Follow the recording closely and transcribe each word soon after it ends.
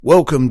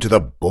Welcome to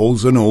the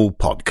Balls and All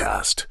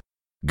podcast,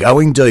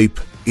 going deep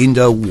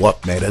into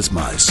what matters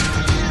most. To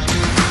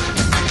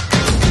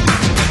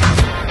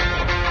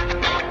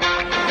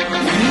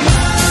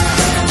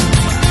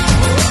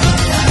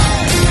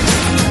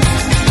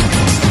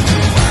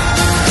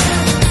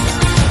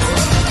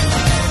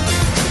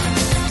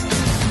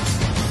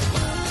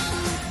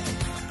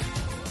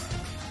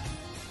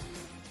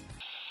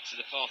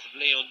the path of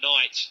Leon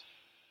Knight,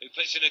 who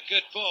puts in a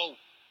good ball.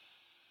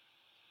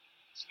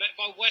 It's met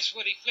by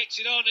Westwood, he flicks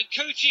it on, and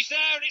Coochie's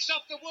there, and it's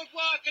off the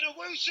woodwork, and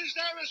Owusu's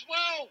there as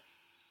well.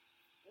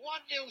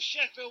 1-0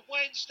 Sheffield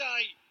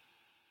Wednesday.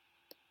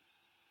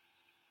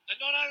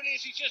 And not only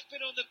has he just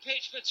been on the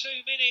pitch for 2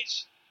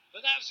 minutes,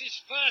 but that was his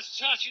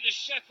first touch in a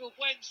Sheffield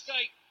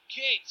Wednesday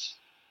kit.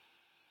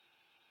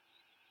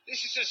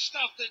 This is the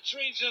stuff that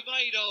dreams are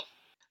made of.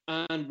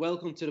 And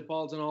welcome to the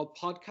Balls and All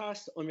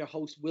podcast. I'm your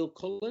host, Will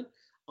Cullen.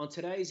 On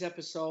today's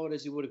episode,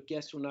 as you would have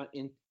guessed from that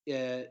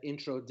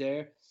intro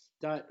there,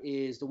 that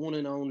is the one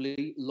and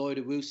only Lloyd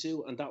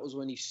Owusu, and that was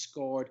when he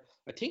scored,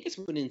 I think it's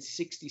within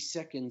 60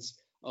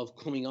 seconds of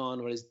coming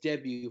on with his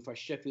debut for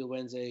Sheffield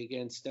Wednesday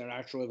against their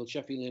arch-rival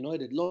Sheffield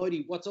United.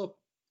 Lloydie, what's up?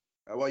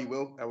 How are you,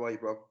 Will? How are you,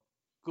 bro?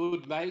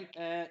 Good, mate.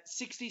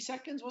 60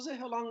 seconds, was it?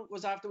 How long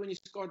was after when you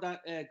scored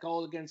that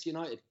goal against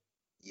United?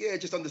 Yeah,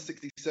 just under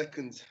 60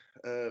 seconds.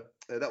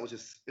 That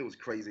was it was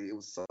crazy. It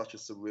was such a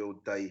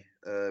surreal day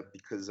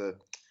because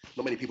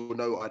not many people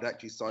know I'd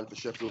actually signed for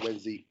Sheffield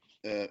Wednesday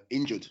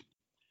injured.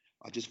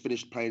 I just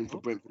finished playing for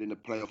Brentford in the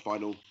playoff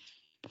final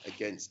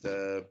against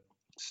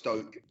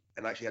Stoke,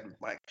 and I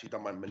actually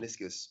done my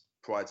meniscus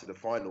prior to the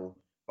final.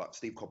 But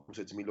Steve Coppell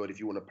said to me, Lloyd,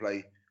 if you want to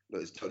play,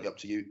 look, it's totally up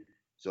to you.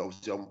 So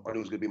obviously I knew it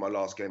was going to be my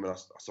last game, and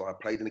so I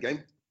played in the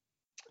game.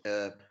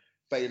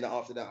 Failing that,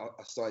 after that,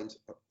 I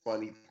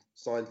finally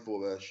signed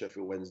for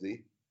Sheffield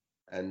Wednesday,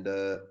 and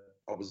I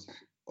was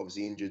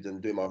obviously injured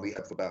and doing my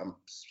rehab for about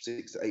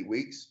 6 to 8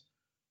 weeks.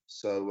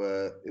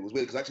 So it was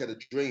weird because I actually had a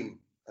dream.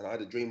 And I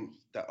had a dream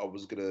that I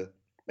was going to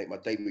make my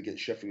debut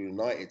against Sheffield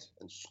United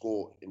and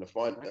score in the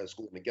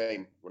score in the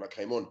game when I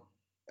came on.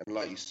 And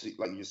like you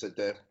just said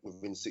there,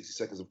 within 60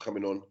 seconds of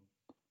coming on,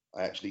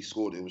 I actually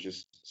scored. It was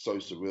just so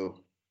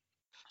surreal.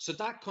 So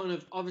that kind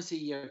of, obviously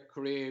your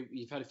career,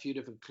 you've had a few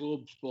different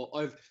clubs, but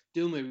I've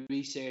done my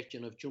research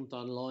and I've jumped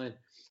online.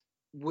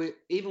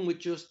 Even with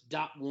just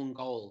that one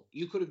goal,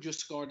 you could have just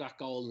scored that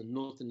goal and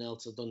nothing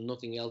else, or done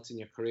nothing else in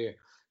your career.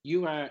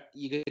 You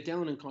get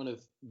down in kind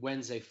of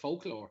Wednesday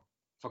folklore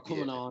for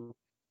coming on,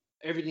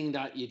 everything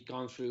that you'd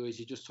gone through, as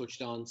you just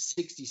touched on,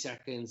 60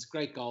 seconds,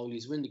 great goal, you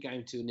win the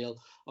game 2-0.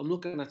 I'm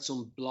looking at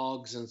some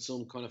blogs and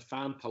some kind of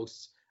fan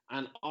posts,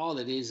 and all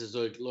it is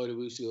like Lloyd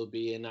Owusu will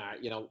be in our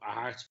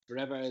hearts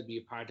forever. It'll be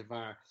a part of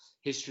our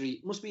history.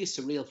 It must be a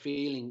surreal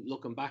feeling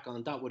looking back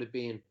on. That would have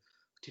been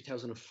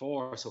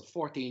 2004, so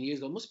 14 years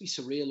ago. It must be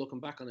surreal looking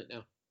back on it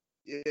now.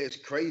 Yeah, it's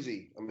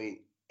crazy. I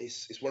mean,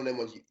 it's one of them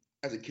ones.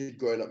 As a kid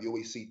growing up, you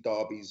always see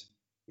derbies.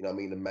 You know what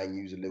I mean? The Man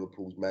U's and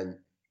Liverpool,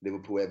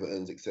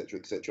 Everton's, etc.,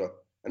 etc.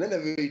 And I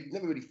never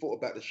really thought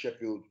about the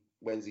Sheffield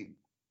Wednesday,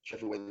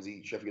 Sheffield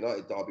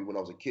United derby when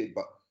I was a kid.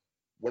 But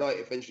when I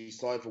eventually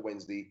signed for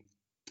Wednesday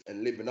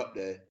and living up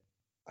there,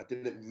 I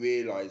didn't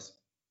realise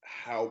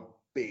how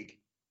big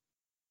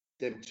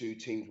them two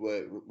teams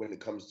were when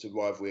it comes to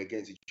rivalry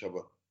against each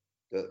other.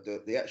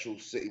 The actual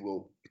city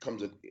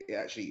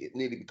it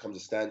nearly becomes a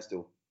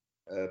standstill.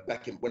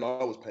 When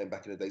I was playing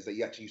back in the days,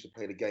 they actually used to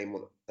play the game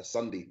on a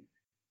Sunday,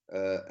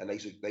 and they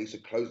used to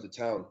close the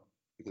town.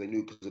 Because they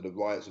knew, because of the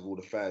riots of all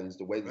the fans,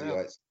 the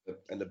Wednesdayites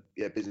and the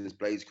Business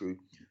Blaze crew,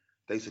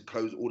 they used to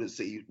close. All the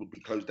city would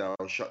be closed down,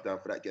 shut down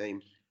for that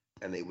game,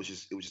 and it was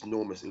just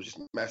enormous. It was just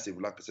massive.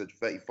 Like I said,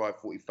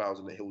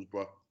 40,000 at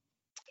Hillsborough,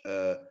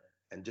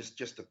 and just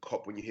the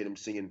cop when you hear them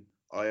singing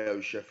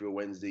 "I.O. Sheffield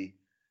Wednesday,"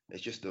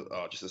 it's just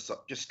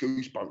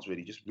goosebumps,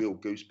 really, just real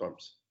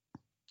goosebumps.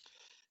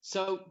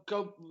 So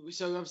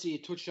obviously you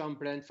touched on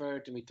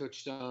Brentford and we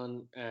touched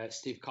on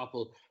Steve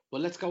Coppell, but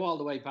let's go all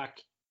the way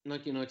back,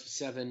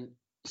 1997.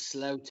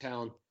 Slough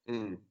Town.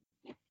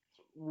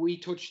 We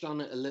touched on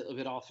it a little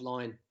bit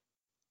offline.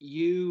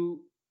 Your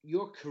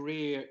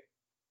career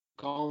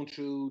going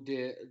through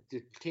the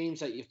teams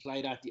that you've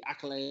played at, the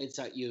accolades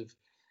that you've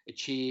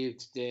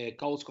achieved, the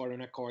goal scoring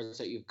records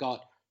that you've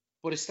got,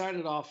 but it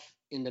started off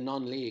in the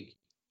non-league.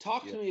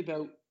 Talk to me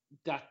about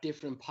that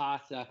different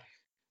path that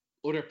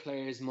other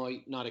players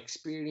might not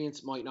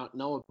experience, might not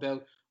know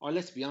about, or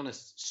let's be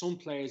honest, some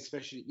players,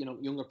 especially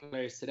younger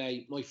players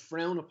today, might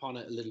frown upon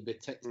it a little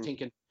bit,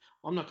 thinking,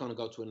 I'm not going to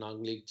go to a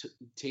non-league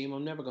team.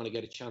 I'm never going to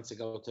get a chance to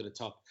go to the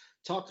top.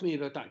 Talk to me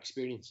about that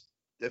experience.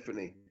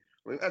 Definitely.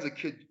 I mean, as a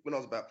kid, when I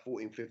was about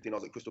 14, 15, I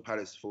was at Crystal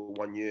Palace for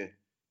 1 year,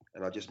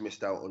 and I just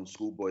missed out on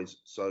schoolboys.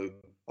 So I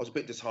was a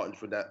bit disheartened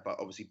for that. But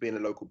obviously, being a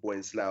local boy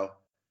in Slough,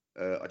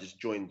 I just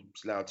joined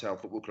Slough Town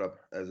Football Club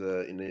as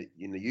in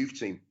the youth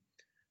team.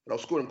 And I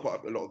was scoring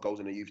quite a lot of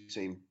goals in the youth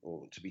team,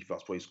 or to be fair, I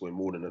was probably scoring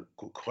more than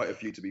quite a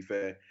few, to be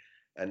fair.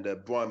 And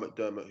Brian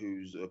McDermott,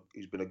 who's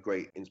been a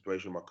great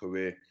inspiration in my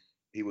career,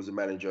 he was a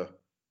manager,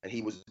 and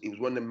he was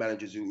one of the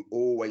managers who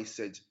always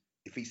said,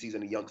 if he sees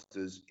any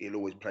youngsters, he'll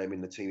always play them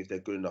in the team if they're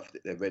good enough,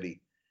 that they're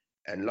ready.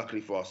 And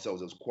luckily for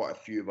ourselves, there was quite a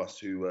few of us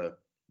who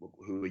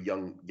were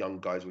young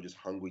guys who were just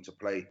hungry to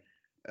play.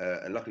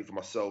 And luckily for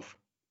myself,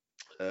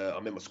 I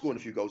remember scoring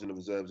a few goals in the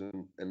reserves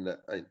and the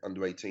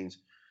under 18s.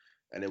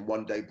 And then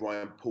one day,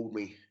 Brian pulled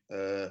me.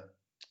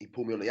 He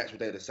pulled me on the actual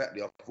day of the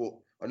Saturday.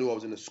 I knew I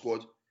was in the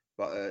squad,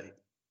 but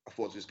I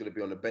thought I was just going to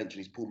be on the bench.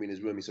 And he's pulled me in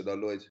his room. He said, "Oh,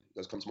 Lloyd,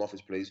 let's come to my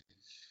office, please."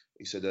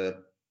 He said,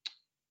 "You're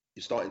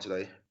starting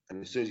today."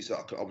 And as soon as he said,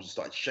 I was just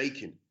started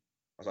shaking.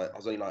 I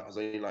was only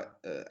like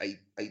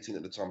 18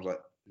 at the time. I was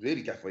like,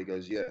 "Really, Gaffer?" He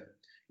goes, "Yeah."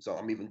 So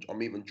I'm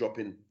even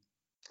dropping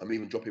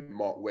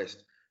Mark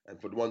West. And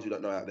for the ones who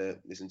don't know out there,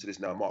 listen to this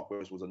now. Mark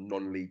West was a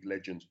non-league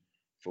legend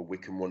for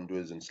Wycombe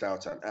Wanderers and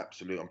Slough Town.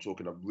 Absolute, I'm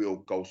talking a real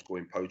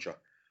goal-scoring poacher.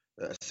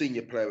 A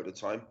senior player at the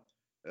time.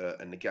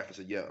 And the gaffer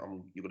said, "Yeah,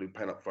 you're going to be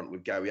playing up front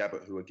with Gary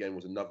Abbott, who again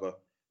was another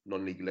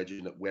non-league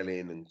legend at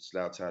Welling and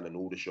Slough Town and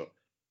Aldershot."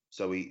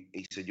 So he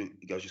said,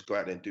 he goes, "Just go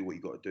out there and do what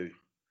you got to do."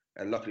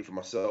 And luckily for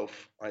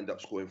myself, I ended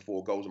up scoring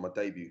 4 goals on my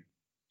debut.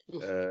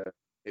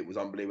 It was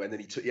unbelievable. And then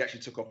he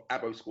actually took off.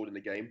 Abbo scored in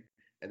the game.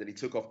 And then he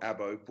took off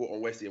Abbo, brought on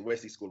Wesley, and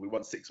Wesley scored. We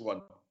won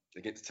 6-1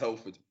 against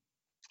Telford.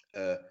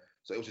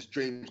 So it was just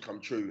dreams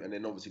come true. And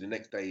then obviously the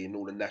next day in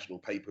all the national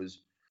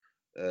papers,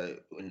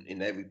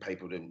 in every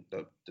paper,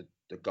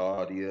 the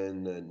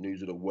Guardian, the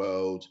News of the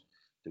World,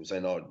 they were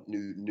saying, "Oh,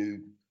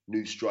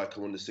 new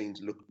striker on the scene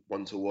to look,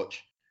 one to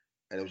watch."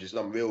 And it was just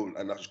unreal,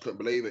 and I just couldn't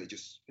believe it. It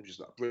was just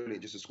like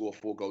brilliant, just to score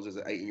 4 goals as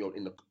an 18-year-old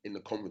in the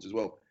conference as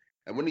well.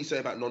 And when you say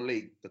about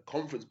non-league, the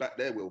conference back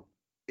there, Will,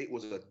 it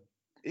was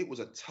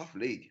a tough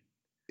league.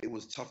 It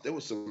was tough. There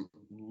were some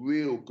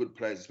real good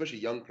players, especially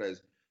young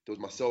players. There was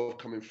myself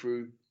coming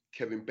through,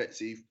 Kevin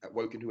Betsy at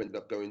Woking, who ended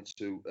up going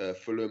to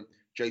Fulham.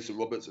 Jason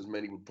Roberts, as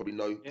many would probably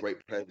know,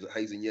 great players at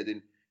Hayes and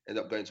Yedding,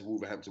 ended up going to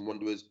Wolverhampton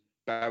Wanderers.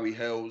 Barry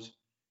Hales,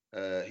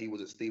 he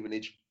was at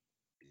Stevenage.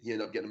 He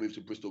ended up getting a move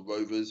to Bristol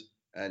Rovers.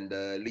 And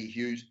Lee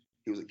Hughes,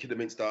 he was at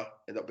Kidderminster,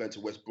 ended up going to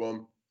West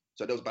Brom.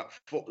 So there was about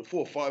 4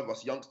 or 5 of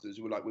us youngsters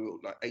who we were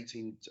like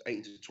 18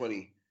 to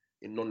 20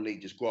 in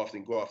non-league, just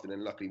grafting,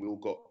 and luckily we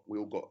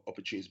all got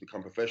opportunities to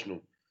become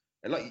professional.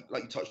 And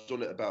like you touched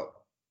on it about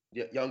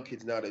young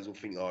kids nowadays will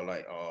think,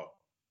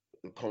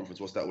 the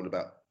conference, what's that all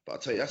about? But I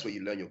tell you, that's where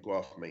you learn your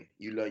graft, mate.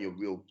 You learn your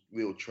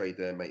real trade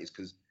there, mate. It's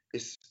because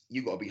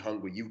you got to be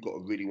hungry. You've got to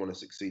really want to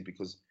succeed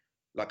because,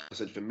 like I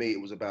said, for me, it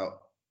was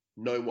about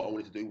knowing what I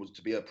wanted to do was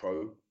to be a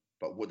pro.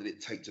 But what did it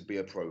take to be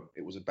a pro?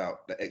 It was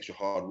about the extra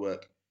hard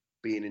work,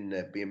 being in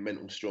there, being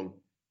mental strong.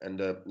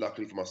 And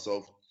luckily for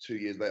myself, 2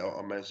 years later,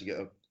 I managed to get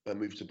a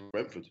move to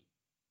Brentford.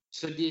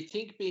 So do you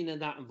think being in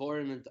that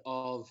environment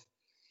of,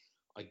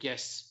 I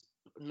guess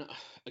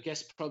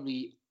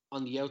probably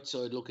on the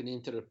outside looking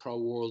into the pro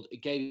world,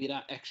 it gave you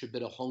that extra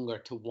bit of hunger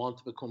to want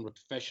to become a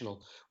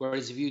professional?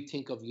 Whereas if you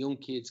think of young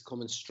kids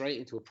coming straight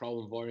into a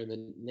pro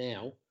environment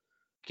now,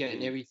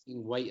 getting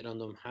everything weighted on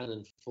them, hand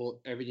and foot,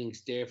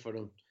 everything's there for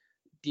them.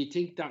 Do you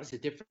think that's the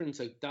difference?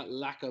 Like that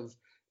lack of,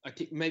 I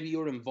think maybe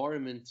your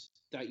environment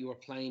that you were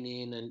playing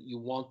in and you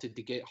wanted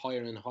to get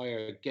higher and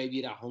higher gave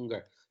you that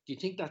hunger. Do you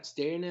think that's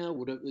there now?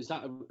 Would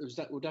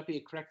that be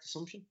a correct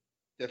assumption?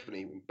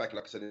 Definitely. Back,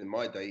 like I said, in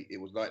my day, it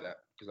was like that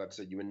because, like I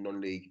said, you're in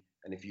non-league,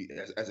 and if you,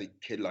 as a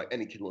kid, like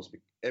every kid wants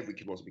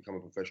to become a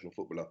professional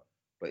footballer,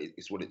 but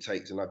it's what it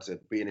takes. And like I said,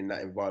 being in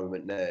that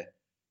environment there,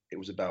 it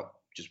was about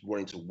just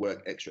wanting to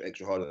work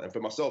extra harder. And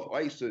for myself,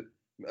 I used to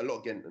a lot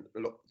of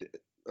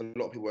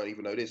people won't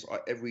even know this.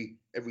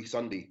 Every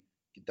Sunday,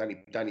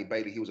 Danny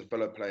Bailey, he was a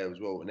fellow player as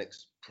well, an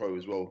ex-pro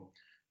as well.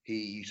 He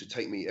used to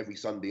take me every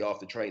Sunday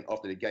after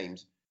the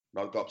games,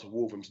 and I'd go up to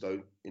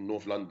Walthamstow in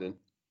North London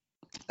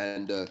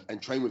and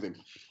train with him.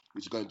 We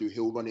used to go and do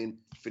hill running,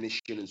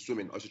 finishing, and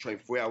swimming. I used to train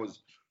 3 hours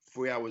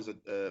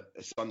a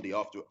Sunday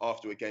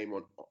after a game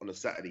on a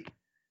Saturday.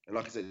 And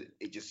like I said,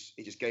 it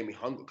just gave me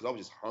hunger because I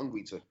was just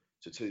hungry to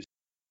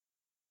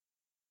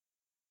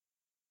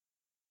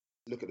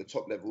look at the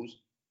top levels.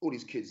 All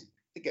these kids,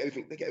 they get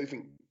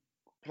everything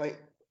play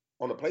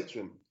on a plate to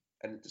them,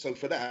 and so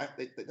for that,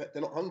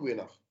 they're not hungry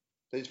enough.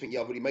 They just think, "Yeah,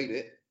 I've already made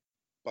it."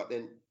 But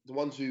then the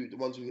ones who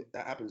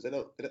that happens, they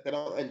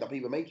don't end up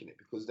even making it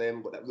because they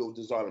haven't got that real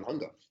desire and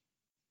hunger.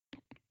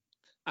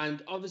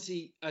 And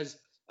obviously, as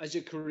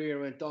your career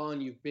went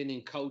on, you've been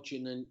in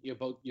coaching, and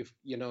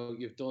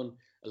you've done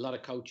a lot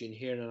of coaching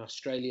here in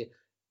Australia.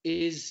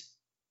 Is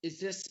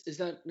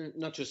that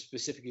not just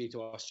specifically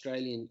to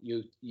Australian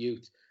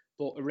youth,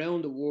 but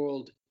around the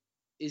world?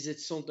 Is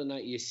it something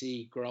that you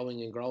see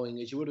growing and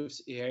growing? As you would have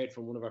heard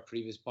from one of our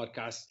previous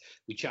podcasts,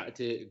 we chatted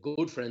to a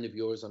good friend of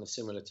yours on a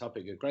similar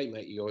topic, a great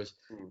mate of yours,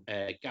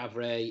 Gav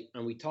Ray,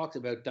 and we talked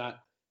about that,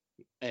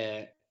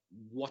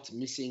 what's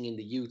missing in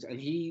the youth. And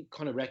he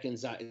kind of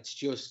reckons that it's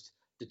just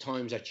the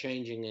times are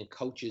changing and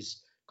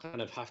coaches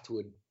kind of have to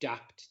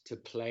adapt to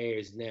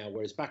players now.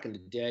 Whereas back in the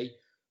day,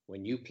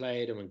 when you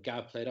played and when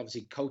Gav played,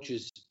 obviously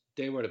coaches,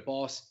 they were the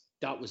boss.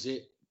 That was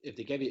it. If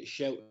they gave you a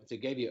shout, if they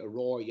gave you a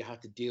roar, you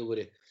had to deal with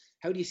it.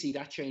 How do you see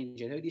that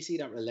changing? How do you see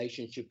that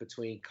relationship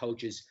between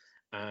coaches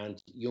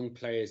and young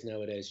players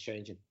nowadays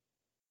changing?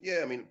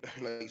 Yeah, I mean,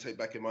 like you say,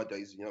 back in my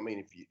days, you know what I mean?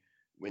 If you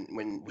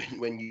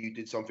when you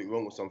did something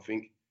wrong or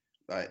something,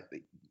 like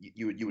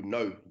you would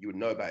know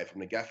about it from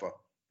the gaffer.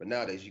 But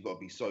nowadays you got to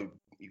be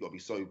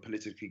so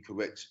politically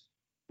correct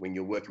when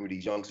you're working with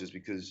these youngsters,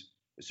 because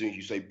as soon as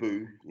you say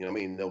boo, you know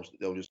what I mean,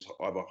 they'll just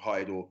either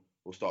hide or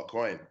start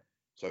crying.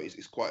 So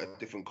it's quite a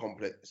different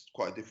complex,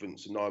 quite a different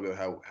scenario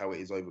how it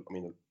is over. I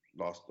mean,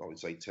 the last, I would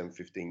say, 10,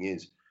 15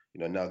 years.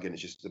 You know, now again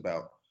it's just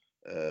about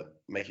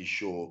making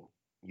sure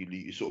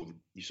you sort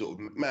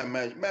of man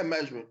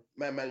management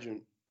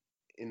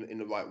in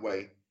the right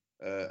way,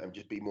 and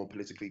just be more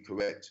politically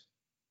correct.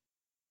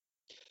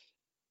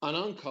 And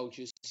on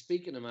coaches,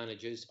 speaking of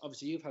managers,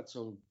 obviously you've had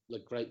some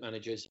like great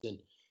managers, and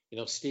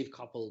Steve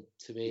Coppell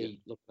to Yeah, me,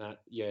 looking at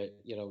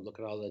look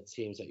at all the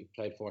teams that you've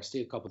played for.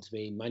 Steve Coppell to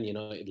me, Man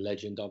United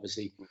legend,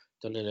 obviously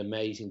done an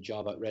amazing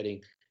job at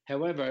Reading.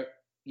 However,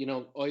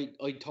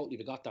 I totally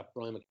forgot that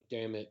Brian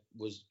McDermott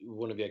was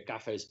one of your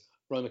gaffers.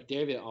 Brian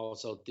McDermott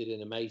also did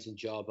an amazing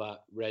job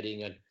at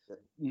Reading, and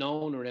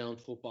known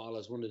around football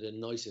as one of the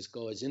nicest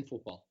guys in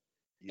football.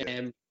 yeah,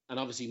 And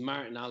obviously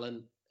Martin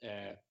Allen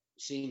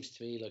seems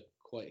to me like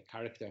quite a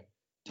character. yeah,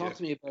 Talk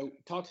to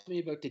me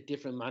about the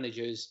different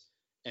managers,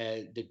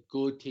 the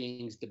good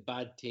things, the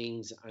bad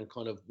things, and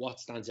kind of what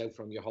stands out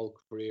from your whole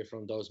career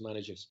from those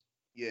managers.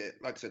 yeah.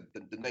 Like I said,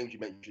 the names you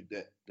mentioned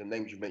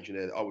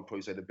there, I would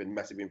probably say they've been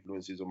massive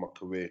influences on my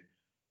career.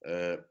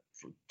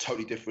 From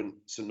totally different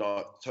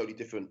scenario, totally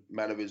different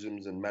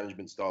mannerisms and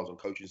management styles and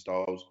coaching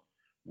styles.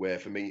 Where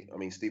for me, I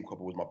mean, Steve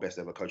Coppell was my best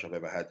ever coach I've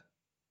ever had.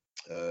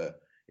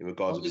 In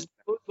regards of his,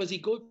 Was he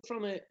good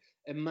from a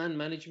man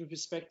management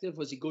perspective?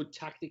 Was he good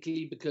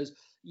tactically? Because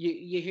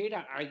you hear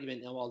that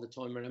argument now all the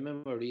time. I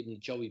remember reading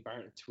Joey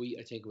Barton tweet,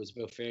 I think it was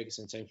about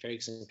Ferguson, saying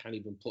Ferguson can't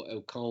even put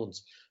out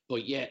cones.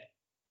 But yet,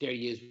 there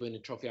he is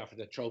winning trophy after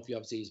the trophy.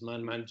 Obviously, his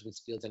man management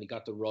skills, and he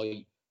got the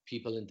right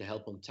people in to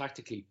help him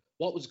tactically.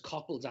 What was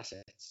Coppell's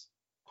assets?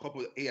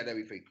 Coppell, he had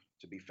everything.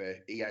 To be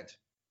fair, he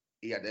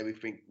had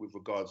everything with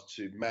regards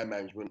to man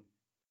management.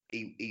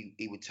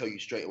 He would tell you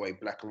straight away,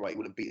 black and white. He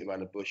wouldn't beat around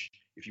the bush.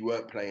 If you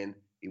weren't playing,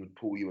 he would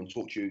pull you and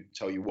talk to you,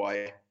 tell you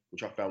why,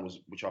 which I found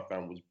was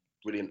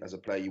brilliant as a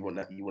player. You want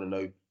that. You want to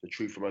know the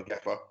truth from a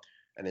gaffer.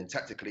 And then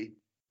tactically,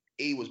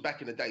 he was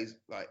back in the days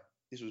like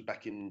this was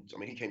back in. I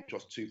mean, he came to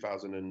us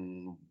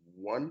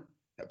 2001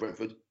 at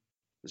Brentford.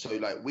 So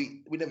like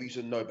we never used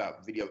to know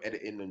about video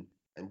editing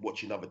and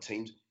watching other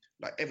teams.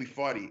 Like every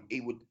Friday, he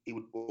would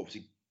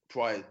obviously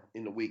prior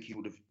in the week he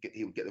would get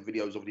the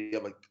videos of the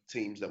other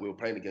teams that we were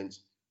playing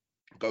against,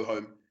 go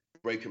home,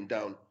 break them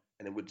down,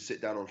 and then we'd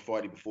sit down on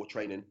Friday before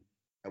training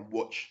and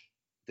watch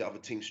the other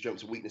team's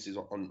strengths and weaknesses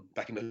on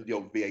back in the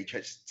old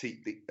VHS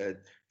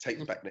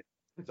tapes back then.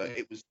 So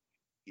it was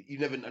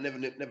I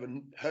never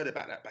heard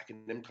about that back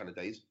in them kind of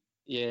days.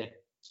 Yeah.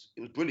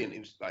 It was brilliant. It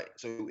was like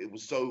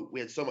we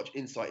had so much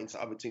insight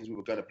into other teams we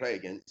were going to play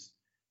against,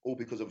 all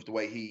because of the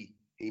way he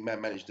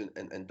man managed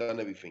and done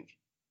everything,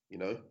 you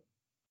know.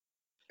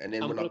 And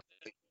then And when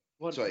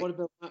I sorry.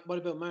 what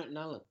about Martin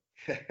Allen?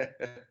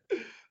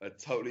 A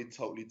totally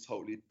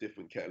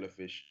different kettle of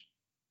fish.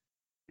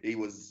 He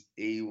was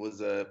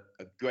a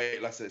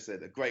great, like I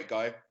said, a great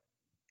guy,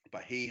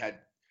 but he had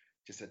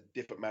just a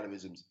different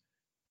mannerisms.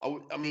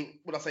 I mean,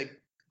 when I say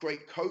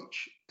great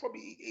coach,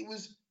 probably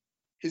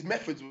his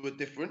methods were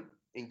different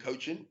in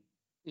coaching.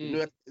 He knew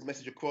how to get his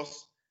message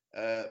across.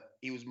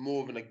 He was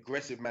more of an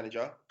aggressive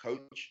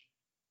coach,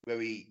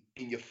 very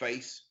in your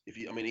face.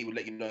 He would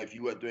let you know if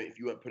you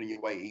weren't putting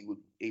your weight,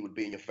 he would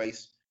be in your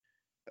face.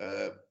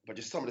 But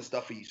just some of the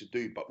stuff he used to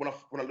do. But when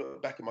I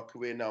look back at my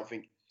career now, I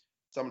think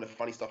some of the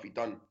funny stuff he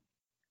done,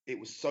 it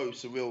was so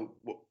surreal.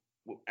 What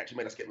actually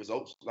made us get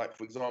results? Like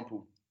for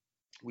example,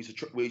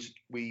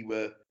 we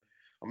were.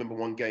 I remember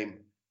one game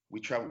we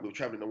were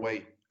traveling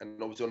away,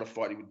 and obviously on a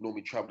Friday we'd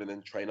normally travel and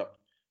then train up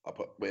at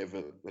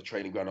wherever the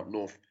training ground up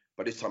north.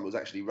 But this time it was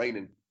actually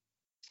raining,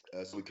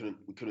 so we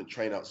couldn't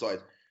train outside.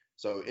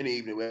 So in the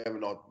evening we're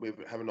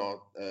having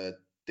our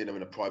dinner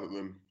in a private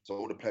room. So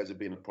all the players would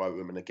be in a private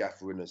room, and the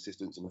gaffer and the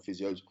assistants and the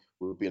physios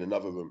would be in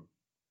another room.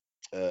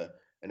 And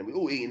then we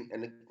all eating,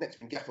 and the next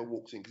thing gaffer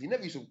walks in, because he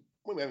never used to,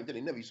 when we were having dinner,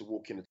 he never used to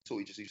walk in at all.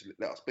 He just used to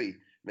let us be. And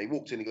he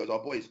walked in, he goes,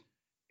 "Our boys,"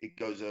 he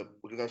goes,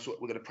 we're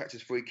going to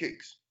practice free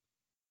kicks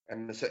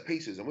and the set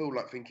pieces." And we were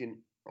like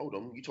thinking, "Hold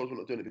on, you told us we're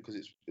not doing it because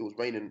it was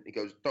raining." He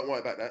goes, "Don't worry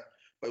about that."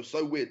 But it was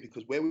so weird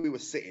because where we were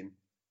sitting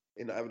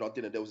in having our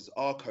dinner, there was this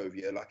alcove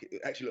here, like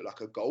it actually looked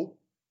like a goal.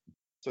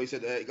 So he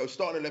said, "He goes,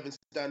 start an 11,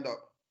 stand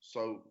up."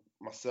 So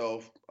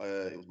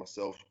it was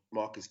myself,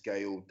 Marcus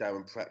Gale,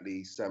 Darren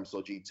Pratley, Sam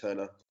Sodgy,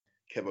 Turner,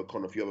 Kev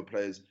O'Connor, a few other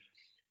players.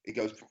 He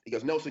goes,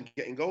 "Nelson,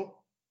 get in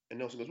goal." And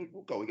Nelson goes,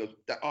 "What goal?" He goes,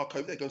 "That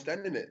alcove there, go and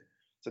stand in it."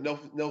 So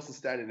Nelson's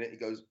standing in it. He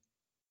goes,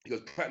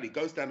 "Pratley,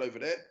 go stand over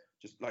there,"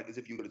 just like as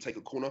if you're going to take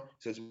a corner.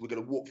 He says, we're just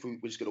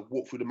going to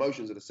walk through the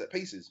motions of the set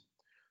pieces.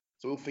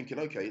 So we're thinking,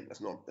 okay,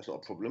 that's not a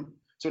problem.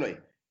 So anyway,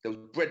 there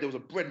was a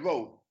bread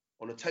roll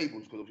on the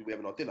tables because obviously we're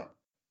having our dinner.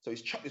 So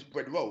he's chucked this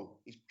bread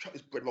roll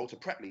to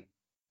Pratley.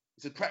 He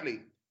said,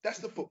 "Pratley, that's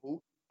the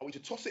football. I want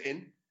you to toss it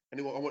in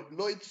and I want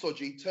Lloyd,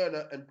 Soji,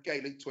 Turner, and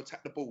Gaelic to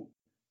attack the ball.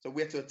 So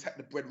we had to attack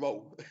the bread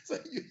roll. so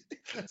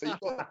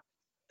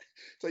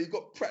you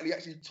got Pratley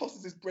actually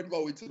tosses his bread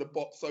roll into the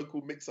box,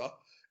 so-called mixer,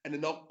 and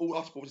then all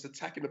us were just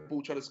attacking the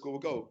ball, trying to score a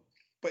goal.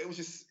 But it was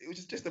just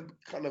the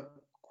kind of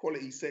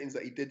quality settings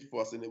that he did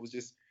for us, and it was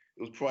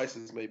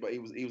priceless, mate. But he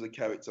was a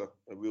character,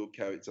 a real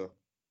character.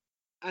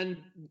 And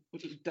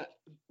that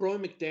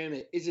Brian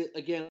McDermott, is it,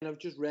 again, I've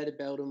just read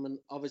about him, and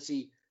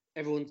obviously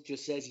everyone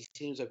just says he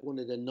seems like one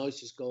of the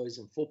nicest guys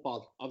in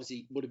football.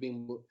 Obviously, would have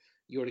been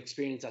your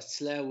experience at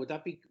Slough. Would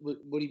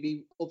he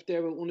be up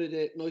there with one of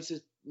the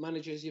nicest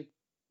managers you've?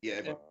 Yeah,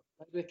 but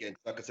again,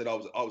 like I said, I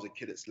was a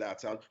kid at Slough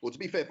Town. Well, to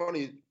be fair,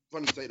 funny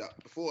you say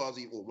that. Before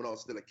when I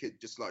was still a kid,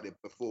 just like that,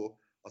 before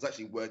I was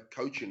actually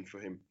coaching for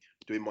him,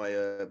 doing my.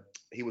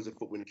 He was a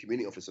football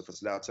community officer for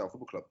Slough Town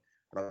Football Club,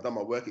 and I've done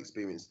my work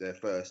experience there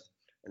first.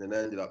 And then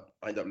I ended up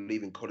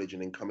leaving college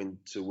and then coming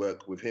to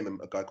work with him and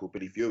a guy called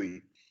Billy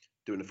Fury,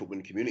 doing the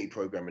football community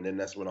program. And then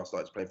that's when I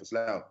started playing for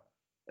Slough.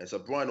 And so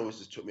Brian always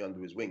just took me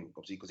under his wing,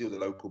 obviously, because he was a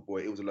local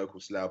boy. He was a local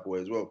Slough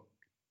boy as well.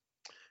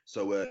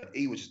 So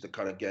he was just the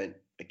kind of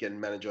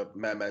manager,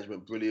 man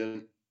management,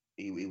 brilliant.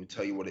 He would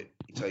tell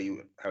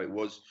you how it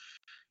was.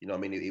 You know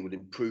what I mean? He would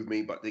improve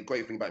me. But the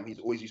great thing about him, he's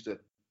always used to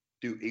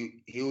do.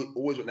 He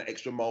always went that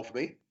extra mile for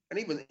me, and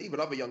even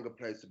other younger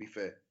players. To be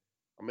fair.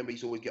 I remember he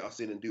used to always get us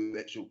in and do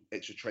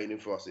extra training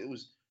for us. It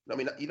was, I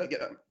mean, you don't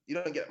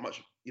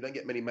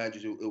get many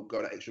managers who'll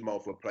go that extra mile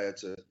for a player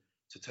to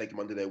take him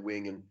under their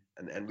wing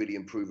and really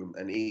improve him.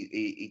 And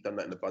he done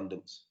that in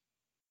abundance.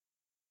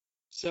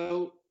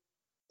 So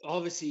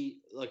obviously,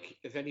 like,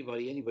 if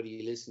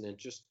anybody listening,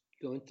 just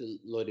go into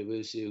Lloyd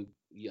Owusu,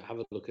 you have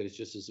a look at it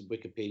just as a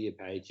Wikipedia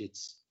page.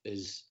 It's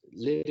is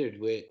littered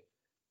with,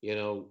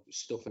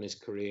 stuff in his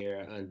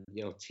career and,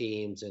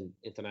 teams and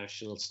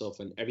international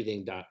stuff and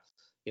everything that,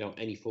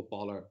 any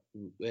footballer,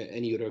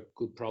 any other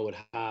good pro would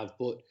have.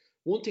 But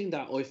one thing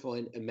that I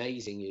find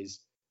amazing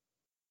is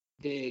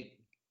the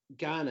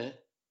Ghana,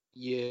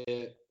 you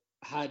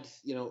had,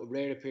 a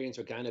rare appearance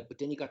for Ghana, but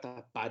then you got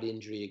that bad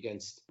injury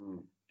against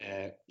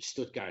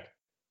Stuttgart.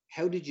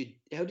 How did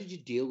you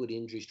deal with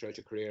injuries throughout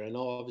your career? I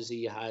know obviously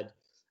you had,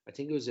 I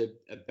think it was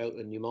about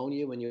a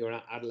pneumonia when you were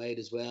at Adelaide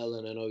as well,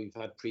 and I know you've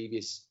had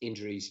previous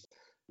injuries.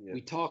 Yeah. We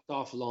talked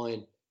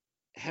offline.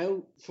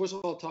 First of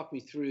all, talk me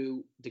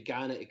through the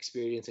Ghana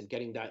experience and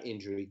getting that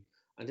injury,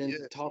 and then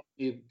talk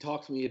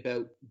to me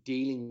about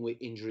dealing with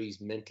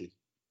injuries mentally.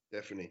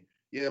 Definitely,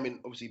 yeah. I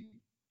mean, obviously,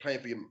 playing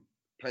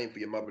for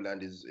your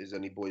motherland is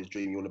any boy's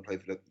dream. You want to play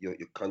for your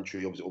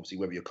country. Obviously,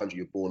 whether your country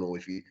you're born or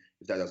if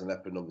that doesn't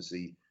happen,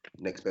 obviously,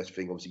 next best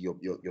thing, obviously,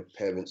 your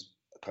parents'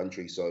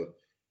 country. So,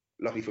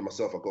 luckily for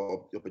myself, I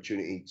got the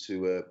opportunity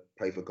to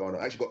play for Ghana.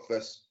 I actually got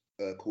first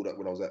called up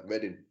when I was at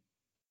Reading,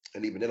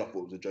 and even then I thought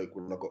it was a joke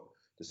when I got.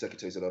 The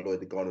secretary said, Lloyd,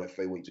 the Ghana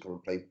FA want you to come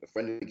and play a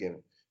friendly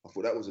game. I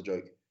thought that was a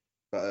joke.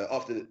 But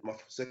after my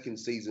second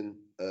season,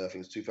 I think it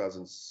was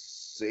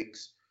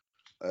 2006,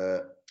 I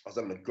was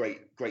having a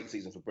great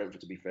season for Brentford,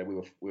 to be fair. We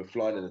were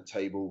flying in the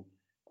table.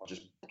 I was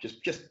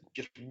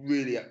just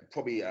really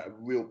probably at a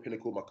real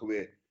pinnacle of my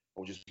career. I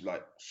was just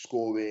like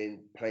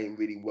scoring, playing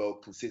really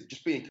well,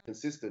 just being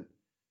consistent.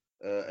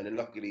 And then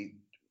luckily,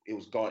 it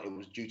was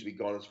due to be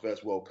Ghana's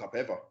first World Cup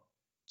ever.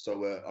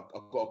 So I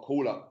got a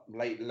call up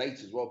late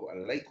as well. Got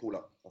a late call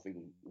up. I think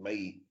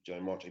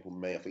March, April,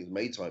 May. I think it was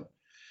May time.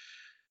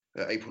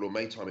 April or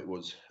May time it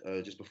was,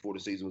 just before the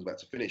season was about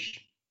to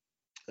finish.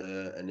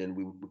 And then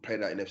we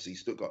played out in FC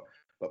Stuttgart.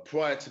 But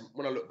prior to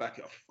when I look back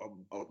at,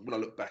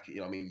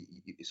 I mean,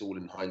 it's all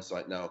in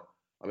hindsight now.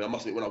 I mean, I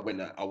must admit, when I went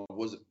there,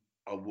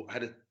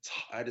 I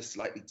had a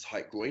slightly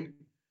tight groin.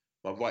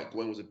 My right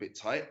groin was a bit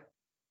tight.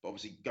 But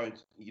obviously,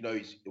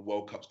 the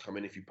World Cup's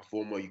coming. If you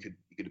perform well, you could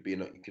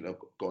have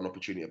got an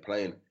opportunity of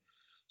playing.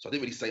 So I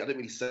didn't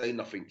really say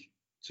nothing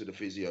to the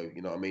physio.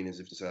 You know what I mean? As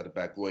if to say I had a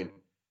bad groin.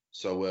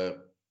 So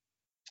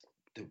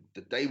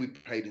the day we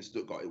played in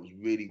Stuttgart, it was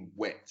really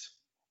wet,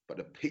 but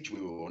the pitch we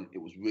were on,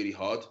 it was really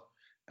hard,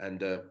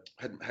 and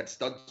had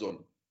studs on. And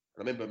I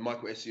remember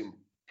Michael Essien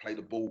played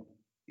the ball.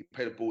 He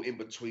played the ball in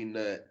between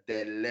their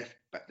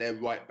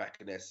right back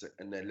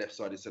and their left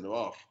sided centre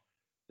half,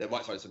 their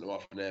right sided centre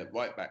half and their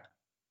right back.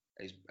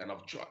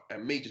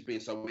 And me just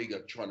being so eager,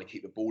 trying to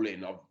keep the ball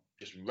in, I've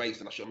just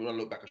raced. And when I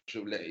look back, I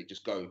should have let it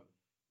just go.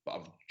 But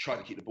I've tried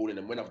to keep the ball in.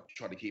 And when I've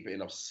tried to keep it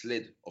in, I've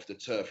slid off the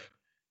turf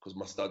because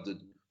my stud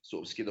had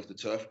sort of skid off the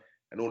turf.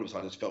 And all of a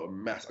sudden, I just felt a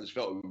mass. I just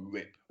felt a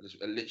rip.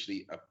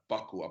 Literally a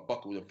buckle. I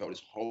buckled and felt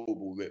this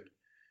horrible rip.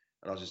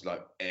 And I was just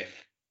like,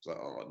 F. It's like,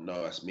 oh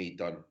no, that's me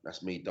done.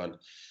 That's me done.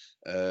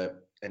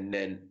 And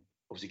then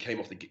obviously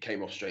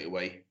came off straight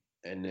away.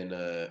 And then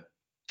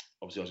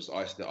obviously, I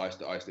was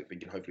just iced it,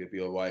 thinking hopefully it'll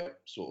be all right,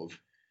 sort of.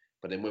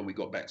 But then when we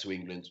got back to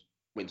England,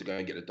 went to go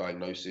and get a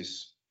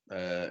diagnosis,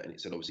 and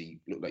it said obviously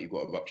looked like you've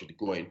got a ruptured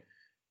groin.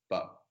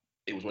 But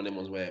it was one of them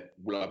ones where,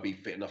 will I be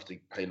fit enough to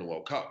play in the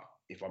World Cup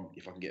if I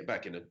can get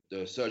back? And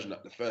the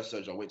first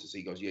surgeon I went to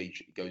see goes, yeah, he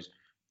goes,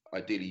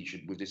 ideally you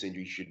should, with this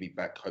injury, you should be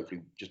back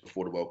hopefully just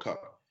before the World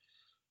Cup.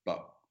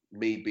 But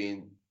me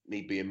being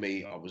me being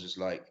me, I was just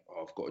like,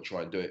 oh, I've got to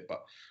try and do it.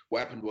 But what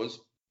happened was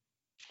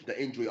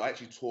the injury. I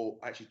actually tore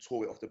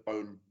it off the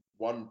bone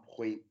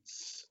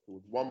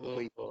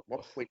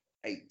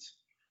 1.8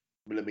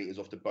 millimeters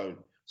off the bone.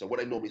 So what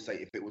they normally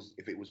say, if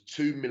it was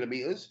 2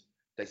 millimeters,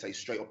 they say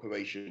straight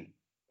operation.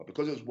 But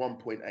because it was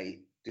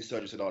 1.8, this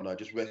surgeon said, "Oh no,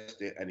 just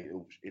rest it and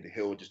it'll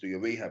heal. Just do your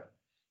rehab."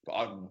 But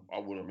I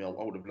would have loved.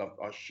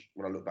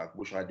 When I look back,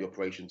 wish I had the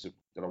operation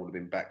then I would have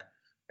been back.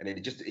 And then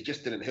it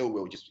just didn't heal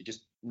well. It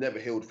just never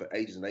healed for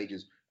ages and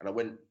ages. And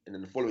then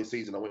the following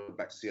season I went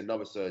back to see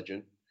another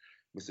surgeon,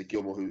 Mr.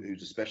 Gilmore,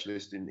 who's a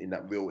specialist in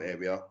that real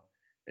area.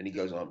 And he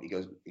goes,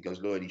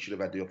 Lloyd, you should have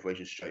had the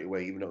operation straight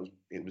away, even though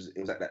it was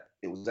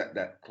at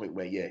that point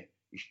where you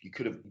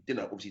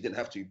didn't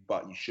have to,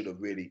 but you should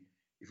have really,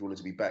 if you wanted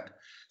to be back.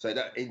 So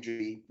that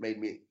injury made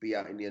me be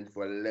out in the end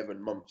for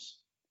 11 months.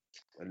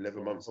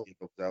 11 months he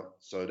was out.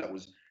 So that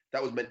was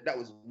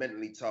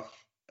mentally tough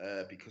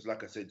because,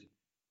 like I said,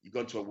 you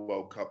gone to a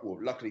World Cup. Well,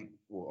 luckily,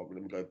 let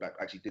me go back.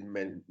 I actually didn't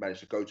manage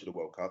to go to the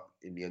World Cup.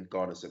 In the end,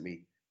 Ghana sent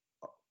me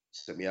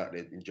out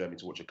there in Germany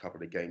to watch a couple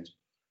of the games.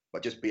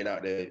 But just being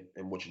out there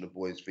and watching the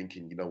boys,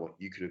 thinking, you know what,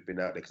 you could have been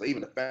out there. Because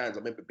even the fans, I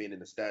remember being in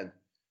the stand,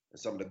 and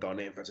some of the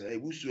Ghanaian fans said, "Hey,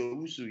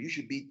 Owusu,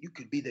 you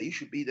could be there, you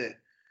should be there."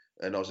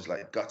 And I was just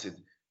like gutted.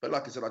 But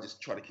like I said, I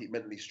just try to keep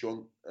mentally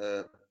strong.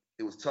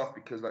 It was tough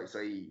because, like I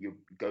say, you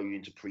go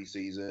into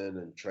pre-season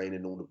and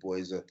training, all the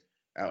boys are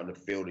out in the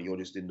field, and you're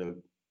just in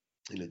the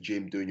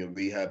gym doing your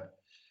rehab.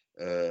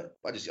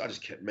 I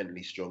just kept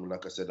mentally strong.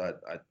 Like I said, I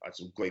had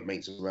some great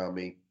mates around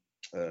me.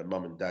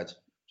 Mum and dad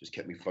just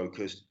kept me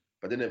focused.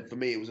 But then for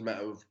me, it was a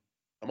matter of,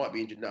 I might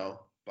be injured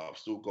now, but I've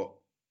still got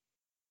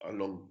a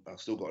long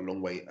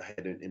way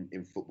ahead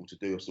in football to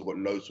do. I've still got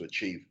loads to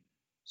achieve.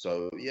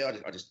 So yeah,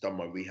 I just done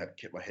my rehab,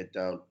 kept my head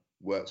down,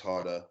 worked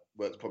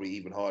probably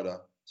even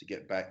harder to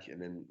get back.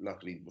 And then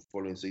luckily the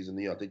following season,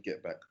 I did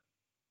get back.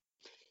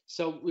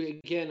 So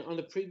again, on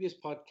the previous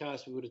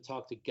podcast, we would have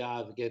talked to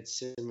Gav again,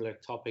 similar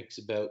topics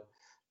about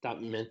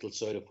that mental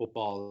side of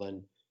football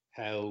and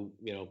how,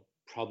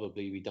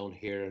 probably we don't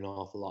hear an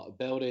awful lot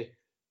about it.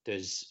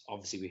 There's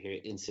obviously, we hear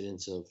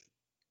incidents of,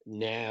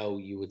 now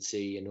you would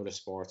see in other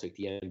sports like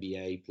the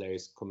NBA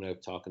players coming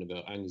out talking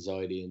about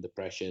anxiety and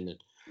depression and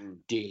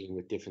dealing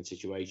with different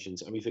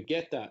situations. And we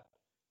forget that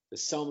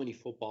there's so many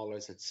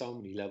footballers at so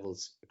many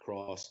levels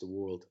across the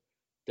world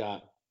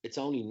that it's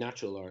only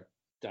natural or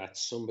that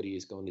somebody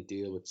is going to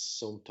deal with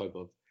some type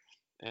of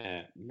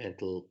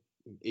mental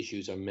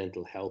issues or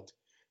mental health.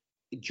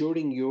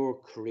 During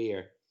your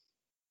career,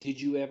 did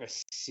you ever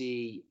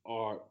see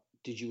or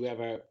did you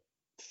ever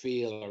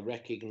feel or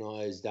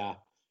recognize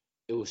that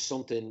it was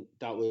something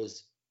that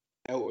was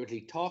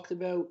outwardly talked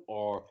about,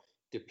 or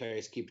did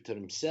players keep it to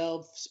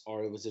themselves,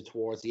 or was it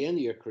towards the end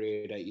of your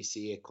career that you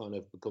see it kind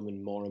of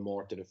becoming more and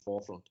more to the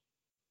forefront?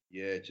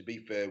 Yeah, to be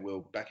fair,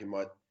 Will,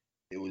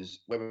 it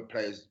was whether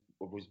players,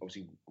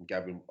 obviously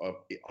gathering,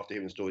 after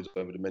hearing stories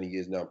over the many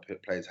years now,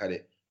 players had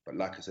it. But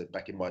like I said,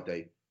 back in my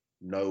day,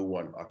 none of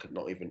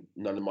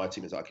my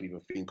teammates I could even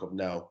think of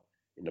now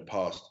in the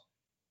past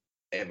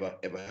ever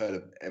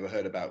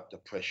heard about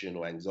depression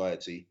or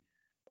anxiety,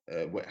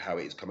 how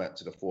it has come out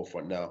to the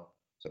forefront now.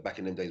 So back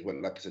in them days,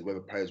 like I said, whether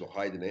players were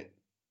hiding it,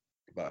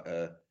 but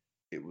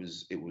it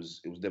was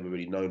never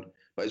really known.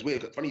 But it's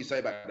weird, funny you say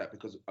about that,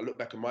 because I look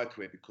back at my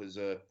career, because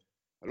a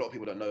lot of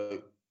people don't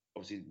know.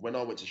 Obviously, when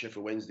I went to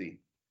Sheffield Wednesday,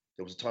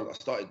 there was a time I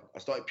started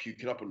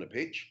puking up on the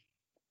pitch.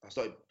 I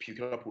started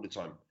puking up all the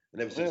time,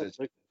 and ever since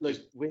then, like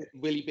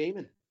Willie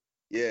Beeman.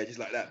 Yeah, just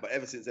like that. But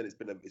ever since then, it's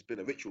been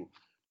a ritual.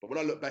 But when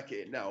I look back at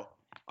it now,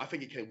 I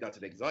think it came down to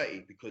the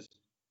anxiety, because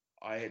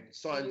I had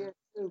signed. Oh,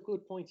 yeah,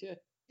 good point. Yeah.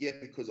 Yeah,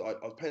 because I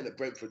was playing at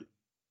Brentford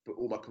for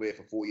all my career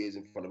for 4 years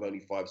in front of only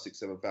 5, 6,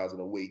 7,000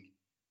 a week,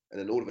 and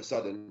then all of a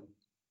sudden,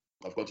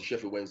 I've gone to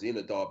Sheffield Wednesday in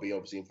a derby,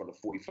 obviously in front of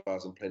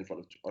 40,000, playing in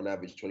front of on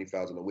average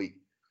 20,000 a week.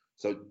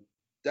 So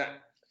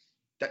that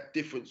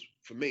difference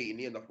for me in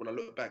the end, when I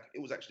look back,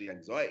 it was actually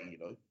anxiety,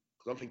 because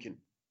I'm thinking,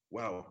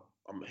 wow,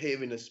 I'm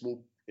here in a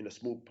small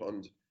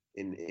pond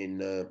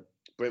in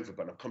Brentford,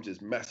 but I've come to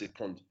this massive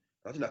pond.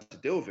 And I didn't have to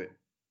deal with it,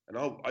 and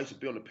I used to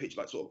be on the pitch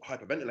like sort of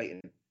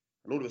hyperventilating,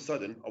 and all of a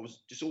sudden I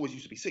was just always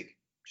used to be sick,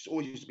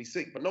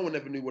 but no one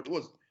ever knew what it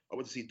was. I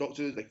went to see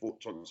doctors; they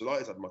thought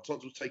tonsillitis. I had my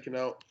tonsils taken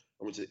out.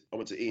 I went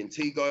to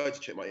ENT guy to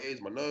check my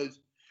ears, my nose.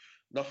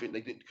 Nothing.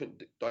 They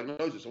couldn't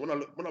diagnose it. So when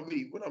I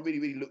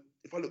really look,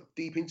 if I look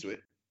deep into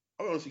it,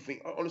 I honestly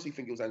think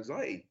it was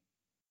anxiety.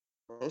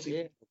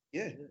 Honestly,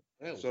 yeah.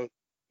 Wow. So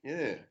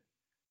yeah.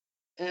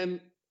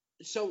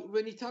 So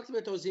when you talked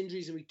about those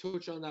injuries and we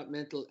touched on that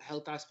mental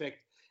health aspect,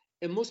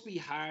 it must be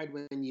hard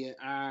when you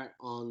are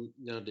on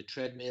the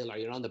treadmill or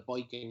you're on the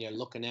bike and you're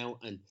looking out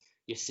and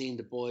you're seeing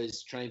the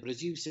boys train. But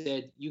as you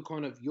said,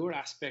 your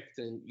aspect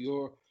and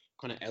your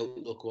kind of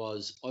outlook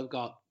was,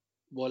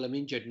 while I'm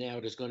injured now,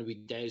 there's going to be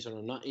days when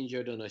I'm not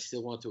injured and I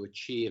still want to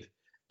achieve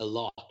a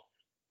lot.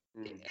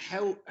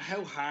 How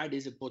hard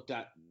is it, but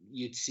that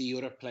you'd see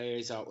other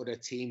players or other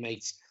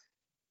teammates,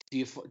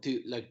 do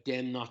like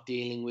them not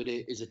dealing with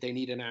it? Is it they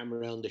need an arm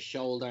around the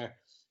shoulder?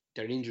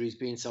 their injuries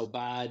being so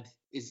bad.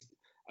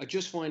 I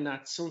just find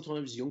that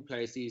sometimes young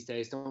players these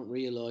days don't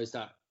realise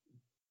that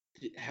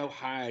how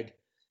hard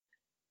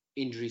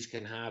injuries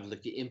can have,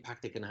 like the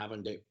impact it can have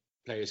on the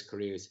players'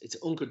 careers. It's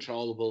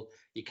uncontrollable.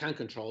 You can't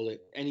control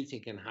it.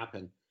 Anything can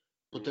happen.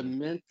 But the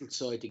mental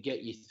side to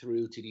get you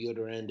through to the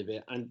other end of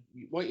it, and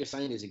what you're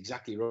saying is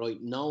exactly right,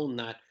 knowing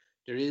that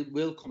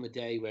will come a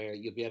day where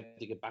you'll be able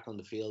to get back on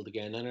the field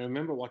again. And I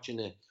remember watching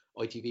a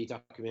ITV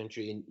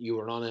documentary, and you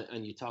were on it,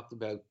 and you talked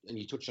about, and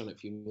you touched on it a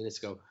few minutes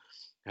ago,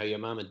 how your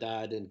mum and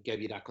dad and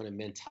gave you that kind of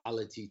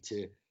mentality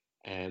to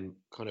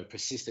kind of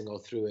persist and go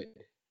through it.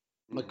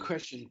 My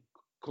question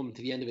coming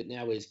to the end of it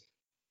now is,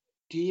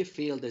 do you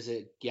feel there's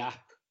a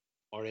gap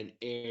or an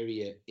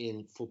area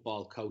in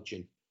football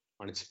coaching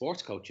or in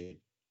sports coaching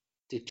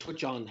to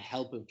touch on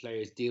helping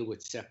players deal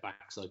with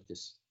setbacks like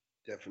this?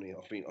 Definitely.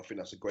 I think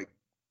that's a great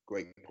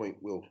point,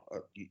 Will.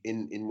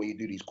 In when you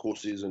do these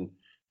courses and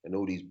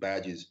all these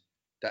badges,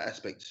 that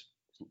aspect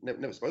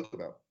never spoke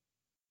about.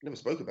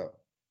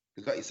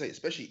 Because like you say,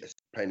 especially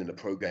playing in the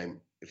pro game,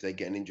 if they're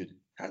getting injured,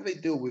 how do they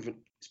deal with,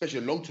 especially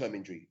a long-term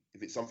injury,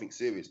 if it's something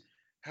serious?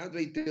 How do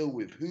they deal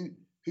with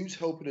who's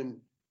helping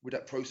them with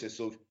that process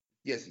of,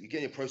 yes, you're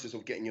getting a process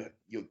of getting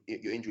your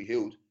injury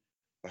healed,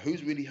 but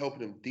who's really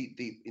helping them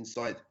deep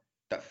inside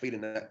that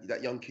feeling,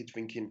 that young kid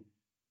thinking,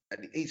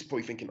 and he's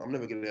probably thinking, I'm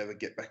never going to ever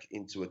get back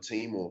into a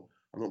team, or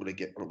I'm not going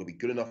to be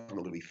good enough, I'm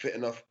not going to be fit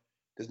enough.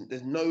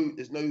 There's no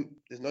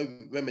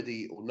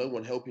remedy or no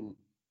one helping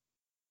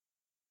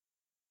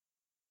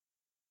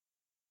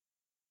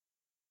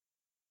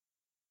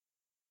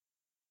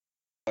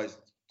guys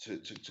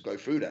to go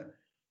through that.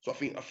 So I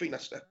think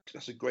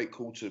that's a great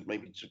call to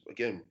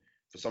again,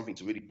 for something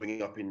to really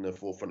bring up in the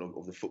forefront